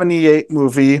 1978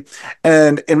 movie,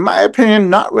 and in my opinion,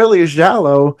 not really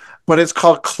giallo, but it's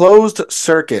called Closed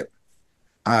Circuit.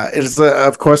 It is,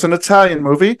 of course, an Italian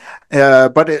movie,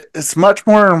 but it's much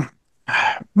more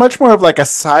of like a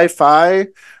sci-fi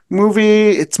movie.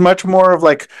 It's much more of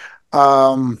like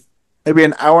maybe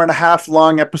an hour and a half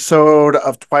long episode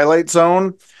of Twilight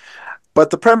Zone. But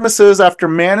the premise is after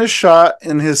man is shot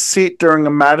in his seat during a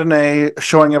matinee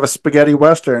showing of a spaghetti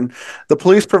western, the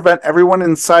police prevent everyone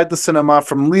inside the cinema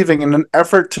from leaving in an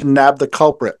effort to nab the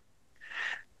culprit.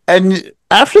 And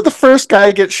after the first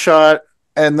guy gets shot,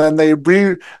 and then they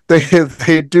do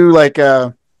like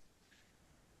a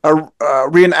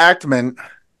reenactment,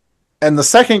 and the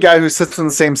second guy who sits in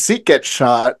the same seat gets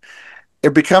shot,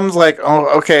 it becomes like,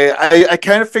 oh, okay, I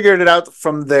kind of figured it out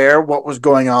from there what was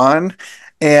going on.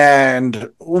 And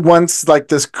once like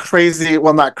this crazy,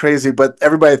 well, not crazy, but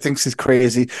everybody thinks he's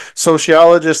crazy,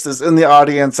 sociologist is in the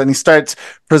audience and he starts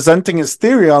presenting his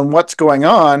theory on what's going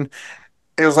on.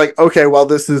 It was like, okay, well,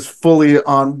 this is fully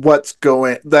on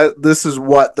this is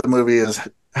what the movie is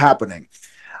happening.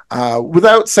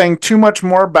 Without saying too much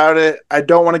more about it, I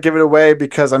don't want to give it away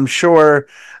because I'm sure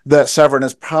that Severin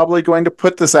is probably going to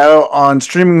put this out on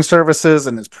streaming services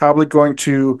and is probably going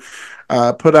to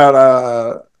put out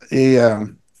a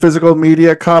physical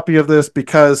media copy of this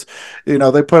because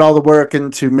they put all the work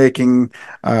into making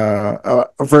a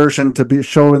version to be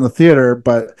shown in the theater.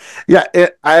 But yeah,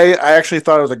 I actually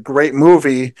thought it was a great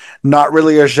movie, not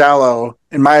really a giallo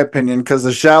in my opinion, because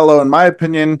the giallo in my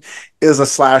opinion is a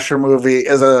slasher movie,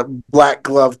 is a black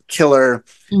glove killer,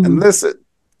 and this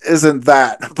isn't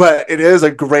that, but it is a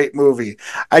great movie.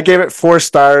 I gave it 4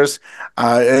 stars,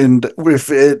 and if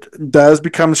it does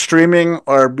become streaming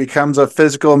or becomes a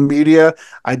physical media,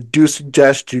 I do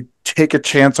suggest you take a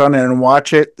chance on it and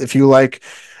watch it. If you like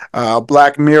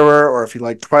Black Mirror or if you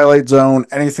like Twilight Zone,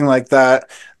 anything like that,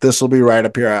 this will be right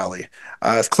up your alley.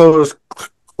 It's Closed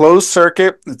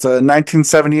Circuit. It's a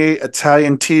 1978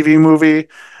 Italian TV movie,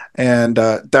 and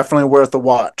definitely worth a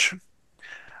watch.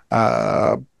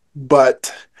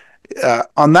 But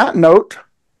on that note,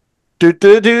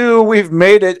 we've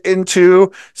made it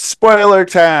into Spoiler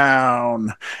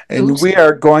Town, and we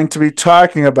are going to be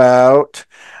talking about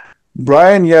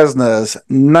Brian Yesna's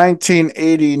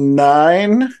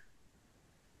 1989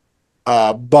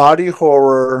 body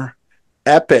horror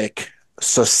epic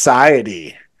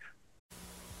Society.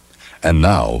 And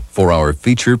now for our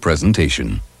feature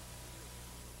presentation.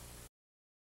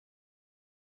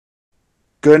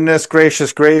 Goodness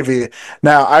gracious gravy.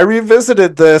 Now, I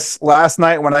revisited this last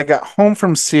night when I got home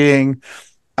from seeing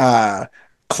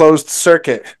Closed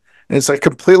Circuit. It's a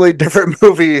completely different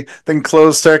movie than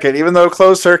Closed Circuit, even though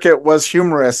Closed Circuit was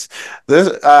humorous.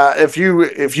 This, if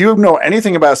you know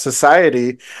anything about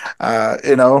Society,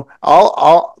 the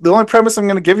only premise I'm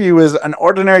going to give you is an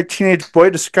ordinary teenage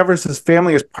boy discovers his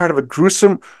family is part of a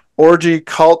gruesome orgy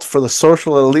cult for the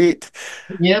social elite.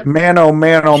 Yep. Man, oh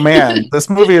man, oh man. This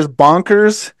movie is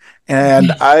bonkers.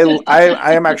 And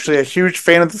I am actually a huge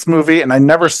fan of this movie, and I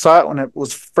never saw it when it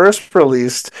was first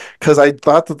released because I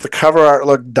thought that the cover art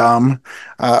looked dumb.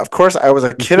 Of course, I was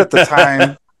a kid at the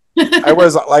time. I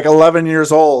was like 11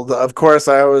 years old. Of course,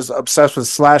 I was obsessed with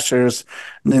slashers,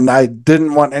 and I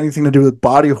didn't want anything to do with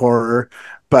body horror.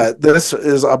 But this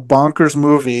is a bonkers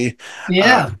movie.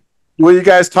 Yeah. Will you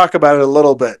guys talk about it a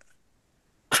little bit?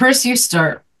 Chris, you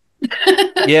start.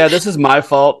 Yeah, this is my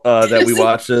fault that we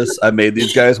watched this. I made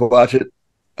these guys watch it.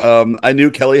 I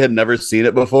knew Kelli had never seen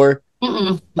it before,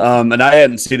 and I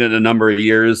hadn't seen it in a number of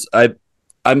years.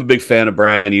 I'm a big fan of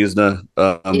Brian Usna.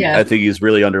 Yeah. I think he's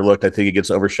really underlooked. I think he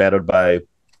gets overshadowed by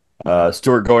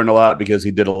Stuart Gordon a lot because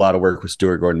he did a lot of work with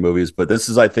Stuart Gordon movies. But this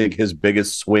is, I think, his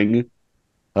biggest swing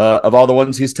of all the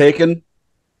ones he's taken.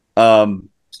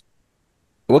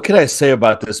 What can I say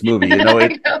about this movie? You know,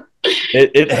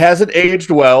 it hasn't aged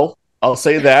well. I'll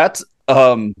say that.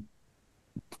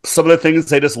 Some of the things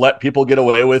they just let people get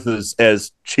away with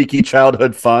as cheeky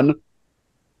childhood fun.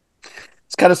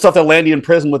 It's kind of stuff that land you in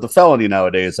prison with a felony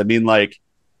nowadays. I mean, like,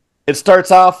 it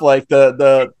starts off like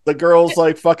the girl's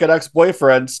like fucking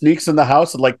ex-boyfriend sneaks in the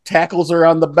house and like tackles her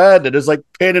on the bed and is like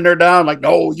pinning her down, like,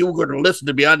 no, you're gonna listen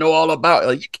to me. I know all about it.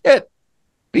 Like, you can't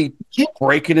be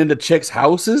breaking into chicks'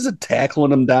 houses and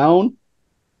tackling them down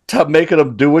to making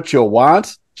them do what you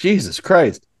want. Jesus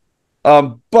Christ.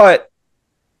 But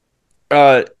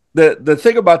the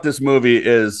thing about this movie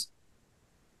is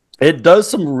it does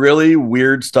some really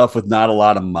weird stuff with not a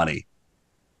lot of money.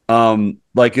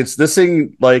 Like it's this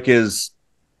thing like is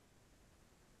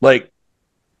like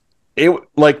it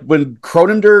like when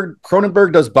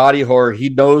Cronenberg does body horror, he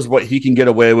knows what he can get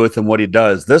away with and what he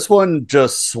does. This one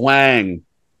just swang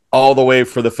all the way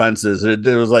for the fences. It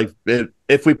was like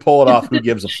if we pull it off, who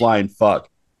gives a flying fuck?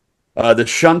 The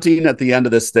shunting at the end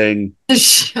of this thing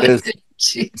is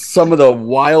some of the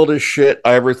wildest shit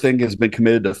I ever think has been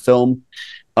committed to film.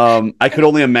 I could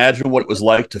only imagine what it was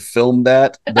like to film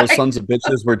that. Those sons of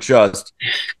bitches were just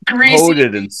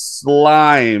coated in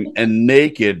slime and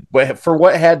naked for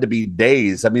what had to be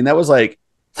days. I mean, that was like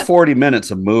 40 minutes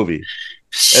of movie.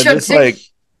 And it's like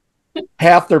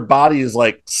half their body is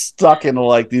like stuck into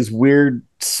like these weird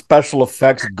special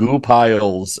effects goo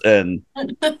piles. And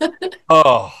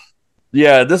oh,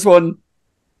 yeah, this one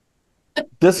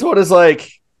is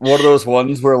like one of those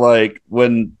ones where like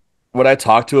when I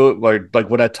talk to it, like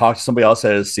when I talk to somebody else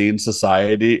that has seen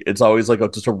Society, it's always like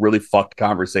just a really fucked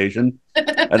conversation,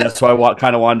 and that's why I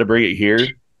kind of wanted to bring it here.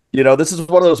 You know, this is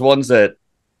one of those ones that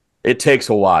it takes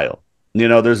a while. You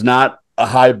know, there's not a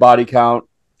high body count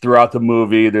throughout the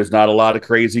movie. There's not a lot of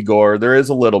crazy gore. There is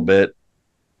a little bit.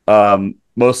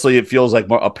 Mostly, it feels like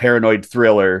more a paranoid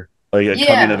thriller, like a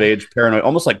coming of age paranoid,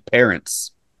 almost like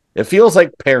Parents. It feels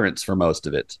like Parents for most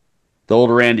of it. The old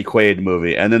Randy Quaid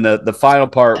movie. And then the final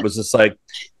part was just like,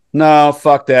 no,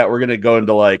 fuck that. We're going to go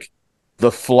into like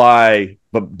The Fly,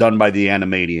 but done by the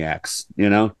Animaniacs, you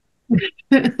know?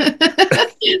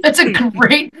 That's a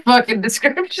great fucking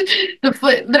description.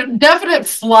 The definite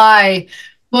Fly,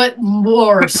 but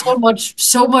more, so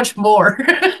much more.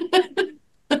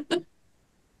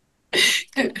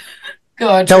 Go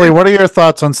on, Kelly, what are your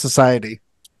thoughts on Society?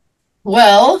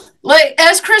 Well, like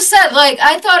as Chris said, like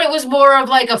I thought it was more of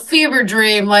like a fever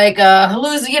dream, like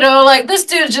you know, like this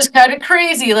dude's just kind of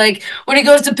crazy. Like when he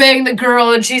goes to bang the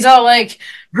girl and she's all like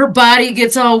her body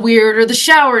gets all weird, or the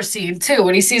shower scene too,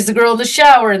 when he sees the girl in the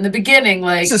shower in the beginning,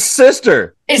 like it's his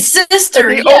sister. His sister.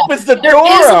 He opens the door.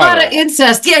 There's a lot of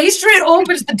incest. Yeah, he straight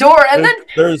opens the door, and then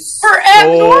for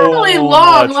abnormally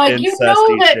long, like you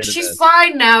know that she's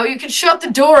fine now. You can shut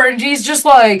the door, and he's just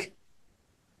like.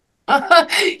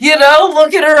 You know,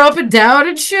 looking her up and down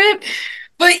and shit.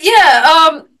 But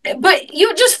yeah, but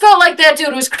you just felt like that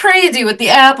dude was crazy with the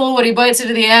apple when he bites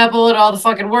into the apple and all the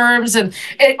fucking worms, and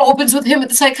it opens with him at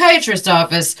the psychiatrist's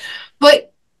office.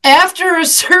 But after a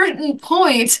certain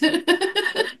point,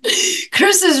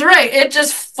 Chris is right. It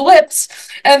just flips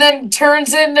and then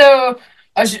turns into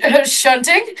a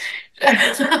shunting,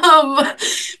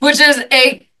 which is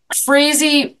a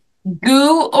crazy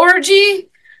goo orgy.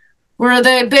 Where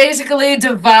they basically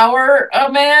devour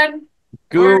a man.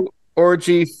 Goo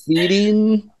orgy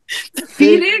feeding.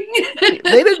 Feeding?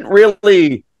 They didn't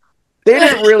really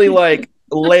like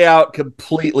lay out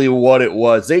completely what it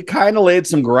was. They kind of laid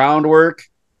some groundwork,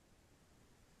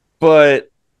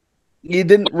 but you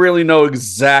didn't really know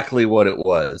exactly what it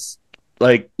was.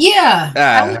 Like,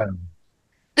 yeah.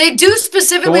 They do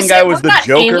specifically the one guy was the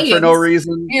Joker aliens, for no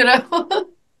reason. You know?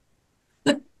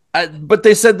 But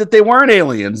they said that they weren't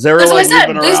aliens. They were like, we've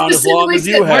been around as long as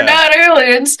you have. We're not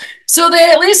aliens. So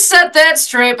they at least set that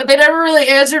straight, but they never really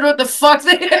answered what the fuck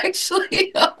they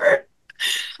actually are.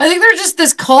 I think they're just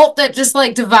this cult that just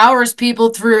like devours people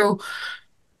through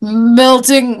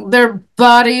melting their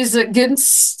bodies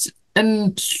against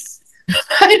and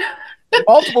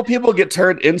multiple people get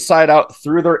turned inside out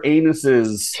through their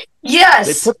anuses.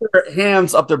 Yes. They put their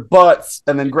hands up their butts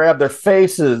and then grab their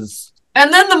faces.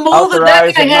 And then the mole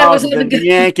that guy had was and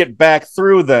yank it back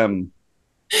through them.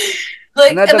 Like,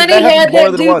 and then he had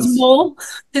that dude's mole,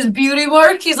 his beauty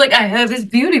mark. He's like, I have his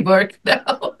beauty mark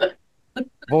now.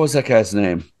 What was that guy's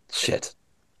name? Shit.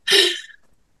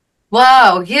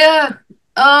 Wow. Yeah.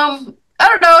 I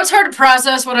don't know. it's hard to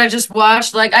process what I just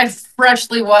watched. Like, I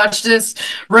freshly watched this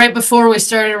right before we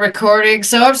started recording,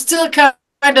 so I'm still kind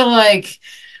of like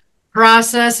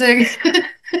processing.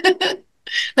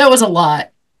 That was a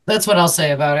lot. That's what I'll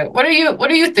say about it. What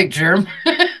do you think, Germ?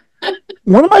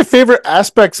 One of my favorite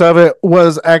aspects of it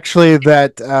was actually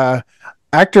that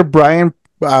actor Brian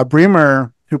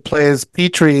Bremer, who plays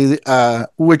Petrie,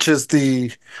 which is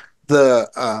the The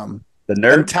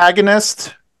nerd.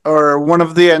 antagonist or one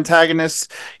of the antagonists.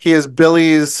 He is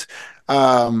Billy's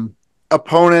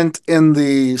opponent in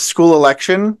the school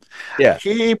election. Yeah.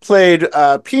 He played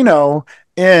Pino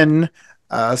in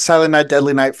Silent Night,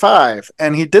 Deadly Night 5,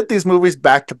 and he did these movies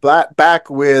back to back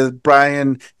with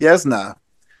Brian Yesna.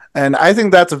 And I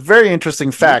think that's a very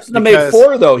interesting fact. He made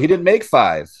 4 though. He didn't make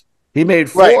 5. He made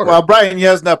 4. Right. Well, Brian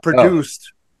Yesna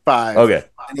produced 5. Okay.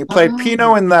 And he played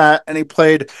Pino in that, and he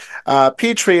played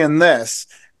Petrie in this.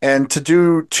 And to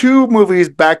do 2 movies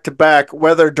back to back,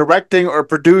 whether directing or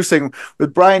producing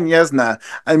with Brian Yesna,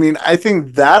 I mean, I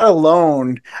think that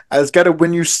alone has got to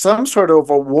win you some sort of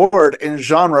award in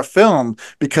genre film,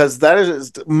 because that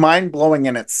is mind blowing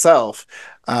in itself.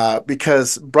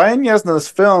 Because Brian Yesna's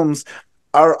films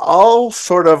are all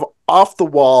sort of off the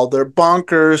wall. They're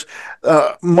bonkers,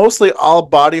 mostly all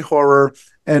body horror,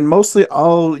 and mostly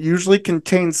all usually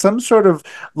contain some sort of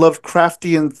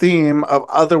Lovecraftian theme of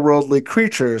otherworldly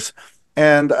creatures.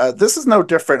 And this is no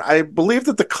different. I believe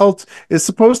that the cult is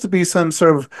supposed to be some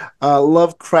sort of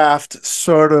Lovecraft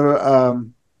sort of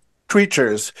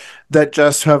creatures that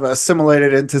just have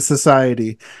assimilated into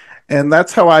society. And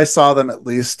that's how I saw them, at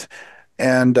least.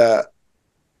 And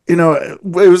it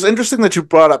was interesting that you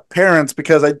brought up parents,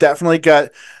 because I definitely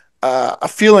got a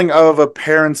feeling of a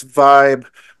parent's vibe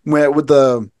with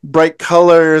the bright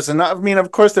colors. And I mean,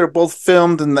 of course, they're both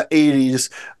filmed in the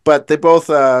 80s, but they both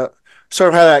sort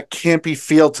of had that campy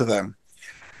feel to them.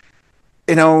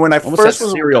 When I Almost first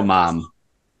was Serial Mom.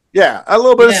 Yeah, a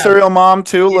little bit of Serial Mom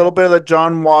too, a little bit of the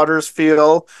John Waters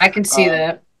feel. I can see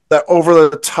that. That over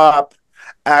the top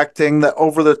acting, the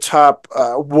over the top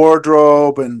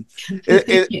wardrobe, and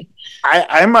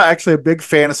I'm actually a big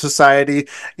fan of Society.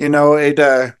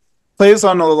 It plays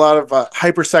on a lot of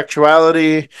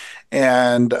hypersexuality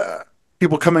and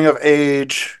people coming of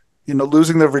age,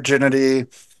 losing their virginity,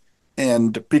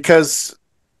 and because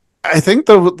I think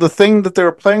the thing that they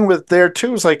were playing with there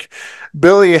too is like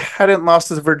Billy hadn't lost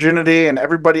his virginity, and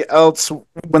everybody else,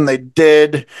 when they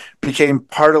did, became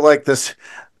part of like this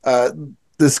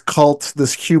this cult,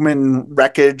 this human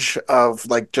wreckage of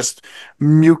like just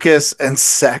mucus and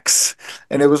sex.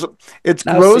 And it's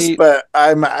Now, gross, see- but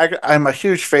I'm a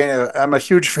huge fan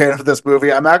of this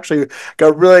movie. I'm actually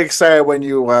got really excited when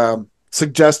you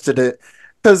suggested it,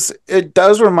 because it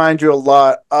does remind you a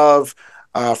lot of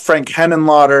Frank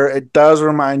Henenlotter. It does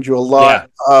remind you a lot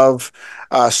of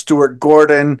Stuart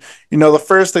Gordon. The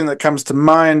first thing that comes to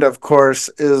mind, of course,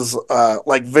 is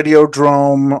like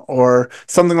Videodrome or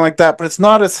something like that, but it's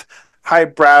not as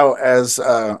highbrow as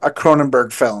a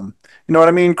Cronenberg film. You know what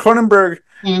I mean? Cronenberg,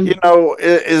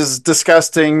 is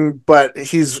disgusting, but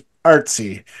he's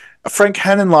artsy. Frank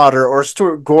Henenlotter or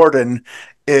Stuart Gordon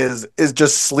is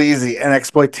just sleazy and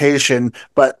exploitation,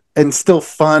 and still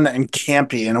fun and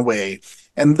campy in a way.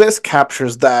 And this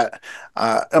captures that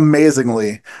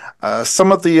amazingly.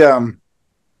 Some of the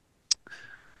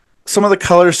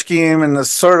color scheme and the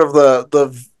sort of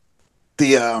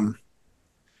the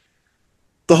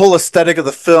whole aesthetic of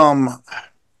the film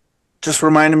just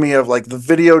reminded me of like the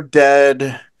Video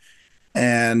Dead,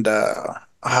 and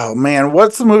oh man,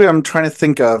 what's the movie I'm trying to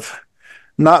think of?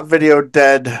 Not Video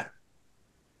Dead.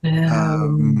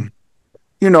 I'm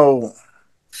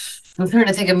trying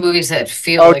to think of movies that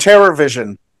feel like Terror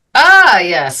Vision. Ah,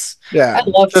 yes. Yeah. I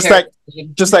love just Terror that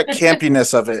just that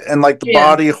campiness of it, and like the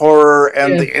body horror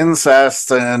and the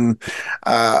incest, and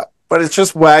but it's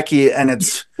just wacky, and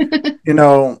it's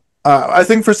I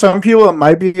think for some people it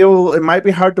might be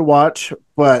hard to watch,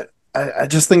 but I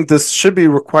just think this should be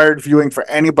required viewing for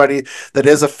anybody that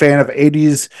is a fan of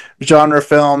 80s genre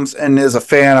films and is a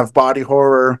fan of body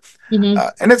horror.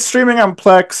 And it's streaming on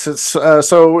Plex.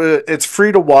 It's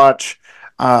free to watch.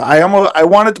 I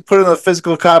wanted to put in a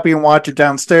physical copy and watch it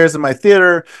downstairs in my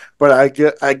theater, but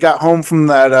I got home from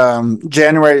that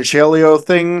January Shalio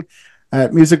thing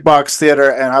at Music Box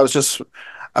Theater, and I was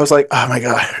like, oh my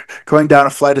God, going down a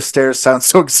flight of stairs sounds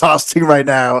so exhausting right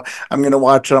now. I'm going to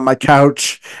watch it on my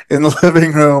couch in the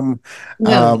living room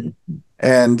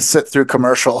and sit through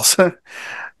commercials.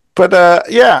 But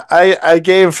I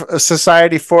gave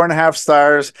Society 4.5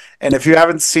 stars. And if you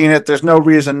haven't seen it, there's no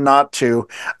reason not to.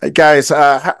 Guys,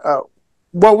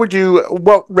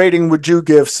 what rating would you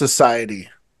give Society?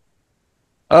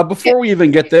 Before we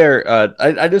even get there,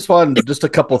 I just wanted just a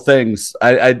couple things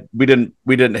we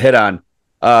didn't hit on.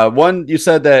 One, you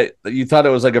said that you thought it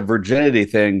was like a virginity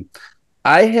thing.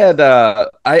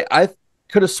 I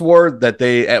could have swore that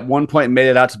they at one point made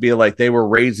it out to be like they were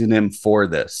raising him for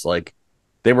this, like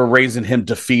they were raising him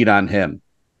to feed on him,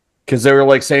 because they were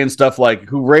like saying stuff like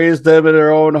who raised them in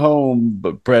their own home,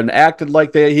 but and acted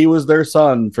like he was their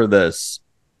son for this.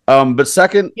 But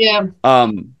second, Yeah.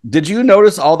 Did you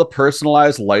notice all the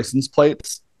personalized license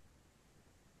plates?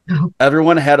 No.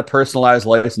 Everyone had a personalized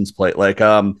license plate. Like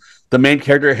the main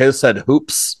character, his said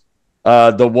hoops.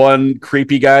 The one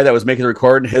creepy guy that was making the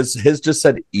recording, his just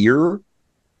said ear.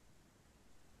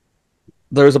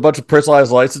 There was a bunch of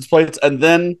personalized license plates. And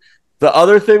then the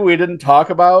other thing we didn't talk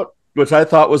about, which I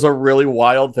thought was a really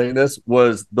wild thing, this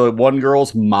was the one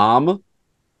girl's mom,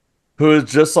 who is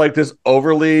just like this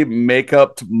overly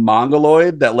make-upped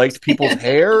mongoloid that liked people's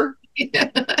hair. Yeah.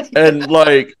 And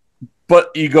like, but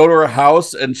you go to her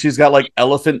house and she's got like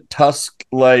elephant tusk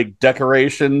like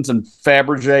decorations and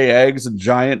Fabergé eggs and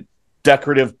giant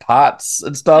decorative pots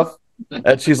and stuff.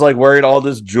 And she's like wearing all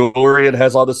this jewelry and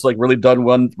has all this like really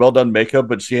well done makeup,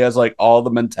 but she has like all the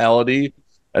mentality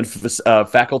and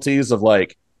faculties of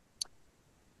like,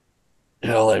 you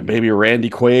know, like maybe Randy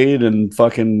Quaid and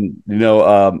fucking, you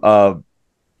know,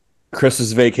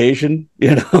 Chris's Vacation,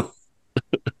 you know.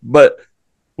 But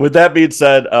with that being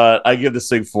said, I give this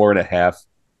thing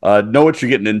 4.5. Know what you're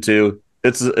getting into.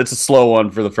 It's a slow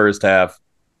one for the first half.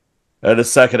 The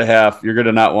second half, you're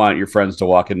gonna not want your friends to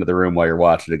walk into the room while you're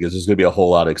watching it, because there's gonna be a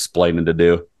whole lot of explaining to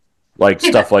do, like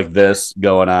stuff like this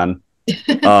going on.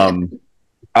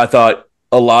 I thought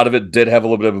a lot of it did have a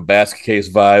little bit of a basket case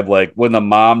vibe, like when the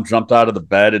mom jumped out of the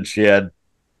bed and she had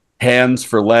hands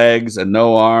for legs and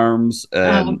no arms,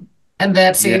 and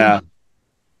that scene. Yeah.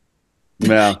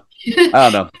 I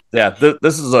don't know. Yeah,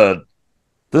 this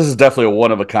is definitely a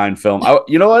one of a kind film.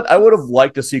 You know what? I would have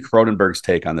liked to see Cronenberg's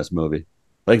take on this movie.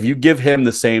 Like, if you give him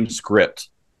the same script,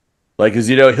 like, because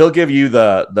you know he'll give you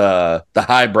the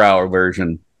highbrow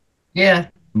version. Yeah.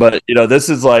 But you know, this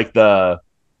is like the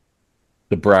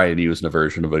Brian Usna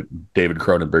version of a David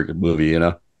Cronenberg movie. You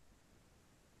know.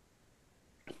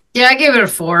 Yeah, I gave it a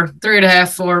 4,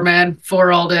 3.5, 4, man,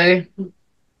 4 all day.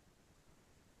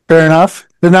 Fair enough.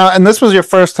 Now, and this was your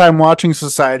first time watching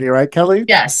Society, right, Kelly?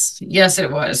 Yes,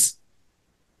 it was.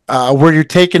 Were you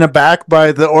taken aback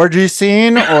by the orgy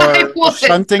scene, or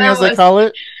shunting, as they call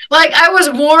it? Like, I was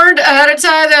warned ahead of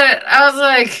time that I was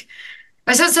like,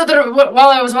 I said something while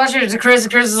I was watching it to Chris,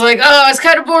 and Chris was like, oh, it's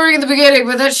kind of boring in the beginning,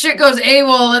 but that shit goes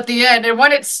AWOL at the end. And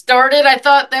when it started, I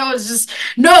thought that was just,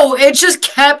 no, it just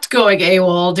kept going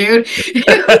AWOL, dude.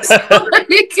 It was like,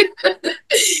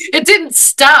 it didn't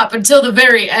stop until the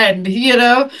very end, you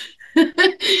know?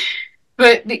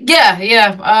 But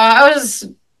yeah, I was,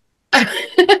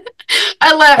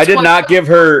 I laughed. I did not give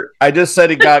her, I just said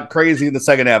it got crazy in the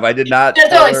second half. I did not That's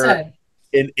tell all I her said.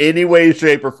 in any way,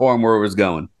 shape, or form where it was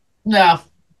going. No.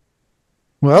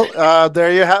 Well,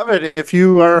 there you have it. If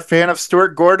you are a fan of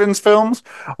Stuart Gordon's films,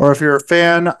 or if you're a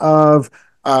fan of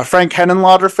Frank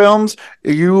Henenlotter films,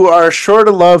 you are sure to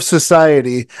love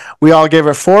Society. We all gave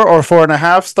it 4 or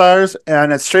 4.5 stars,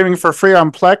 and it's streaming for free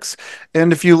on Plex.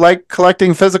 And if you like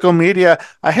collecting physical media,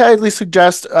 I highly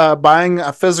suggest buying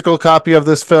a physical copy of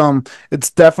this film. It's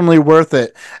definitely worth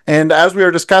it. And as we were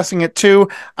discussing it too,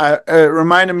 it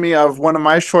reminded me of one of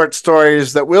my short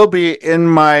stories that will be in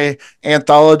my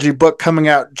anthology book coming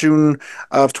out June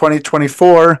of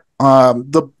 2024.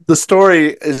 The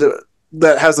story is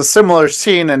that has a similar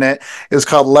scene in it is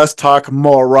called Less Talk,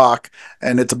 More Rock,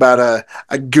 and it's about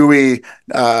a gooey,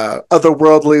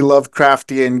 otherworldly,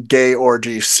 Lovecraftian gay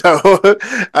orgy. So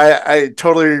I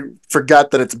totally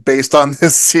forgot that it's based on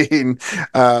this scene.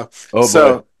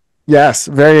 Boy. Yes,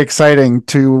 very exciting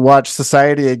to watch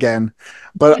Society again.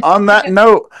 But on that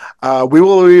note, we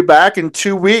will be back in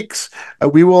 2 weeks.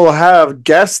 We will have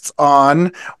guests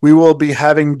on. We will be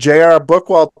having J.R.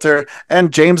 Bookwalter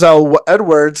and James L.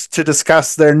 Edwards to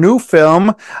discuss their new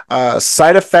film,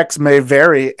 Side Effects May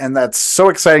Vary. And that's so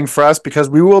exciting for us because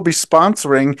we will be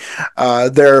sponsoring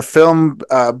their film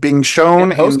being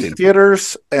shown in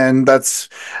theaters. And that's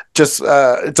just,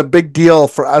 it's a big deal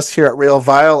for us here at Real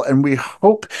Vile. And we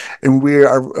hope and we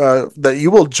are that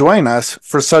you will join us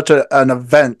for such an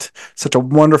event, such a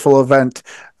wonderful event.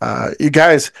 You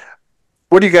guys,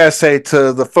 what do you guys say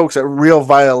to the folks at Real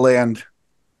Vile Land?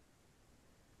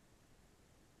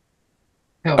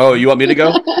 Oh, you want me to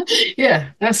go? Yeah.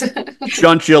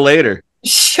 Shunt you later.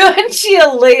 Shunt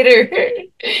you later.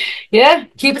 Yeah,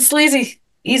 keep it sleazy.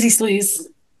 Easy sleaze.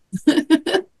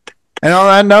 And on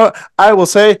that note, I will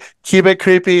say, keep it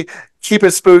creepy, keep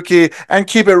it spooky, and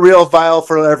keep it real vile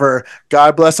forever.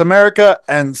 God bless America,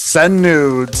 and send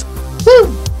nudes.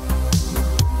 Woo!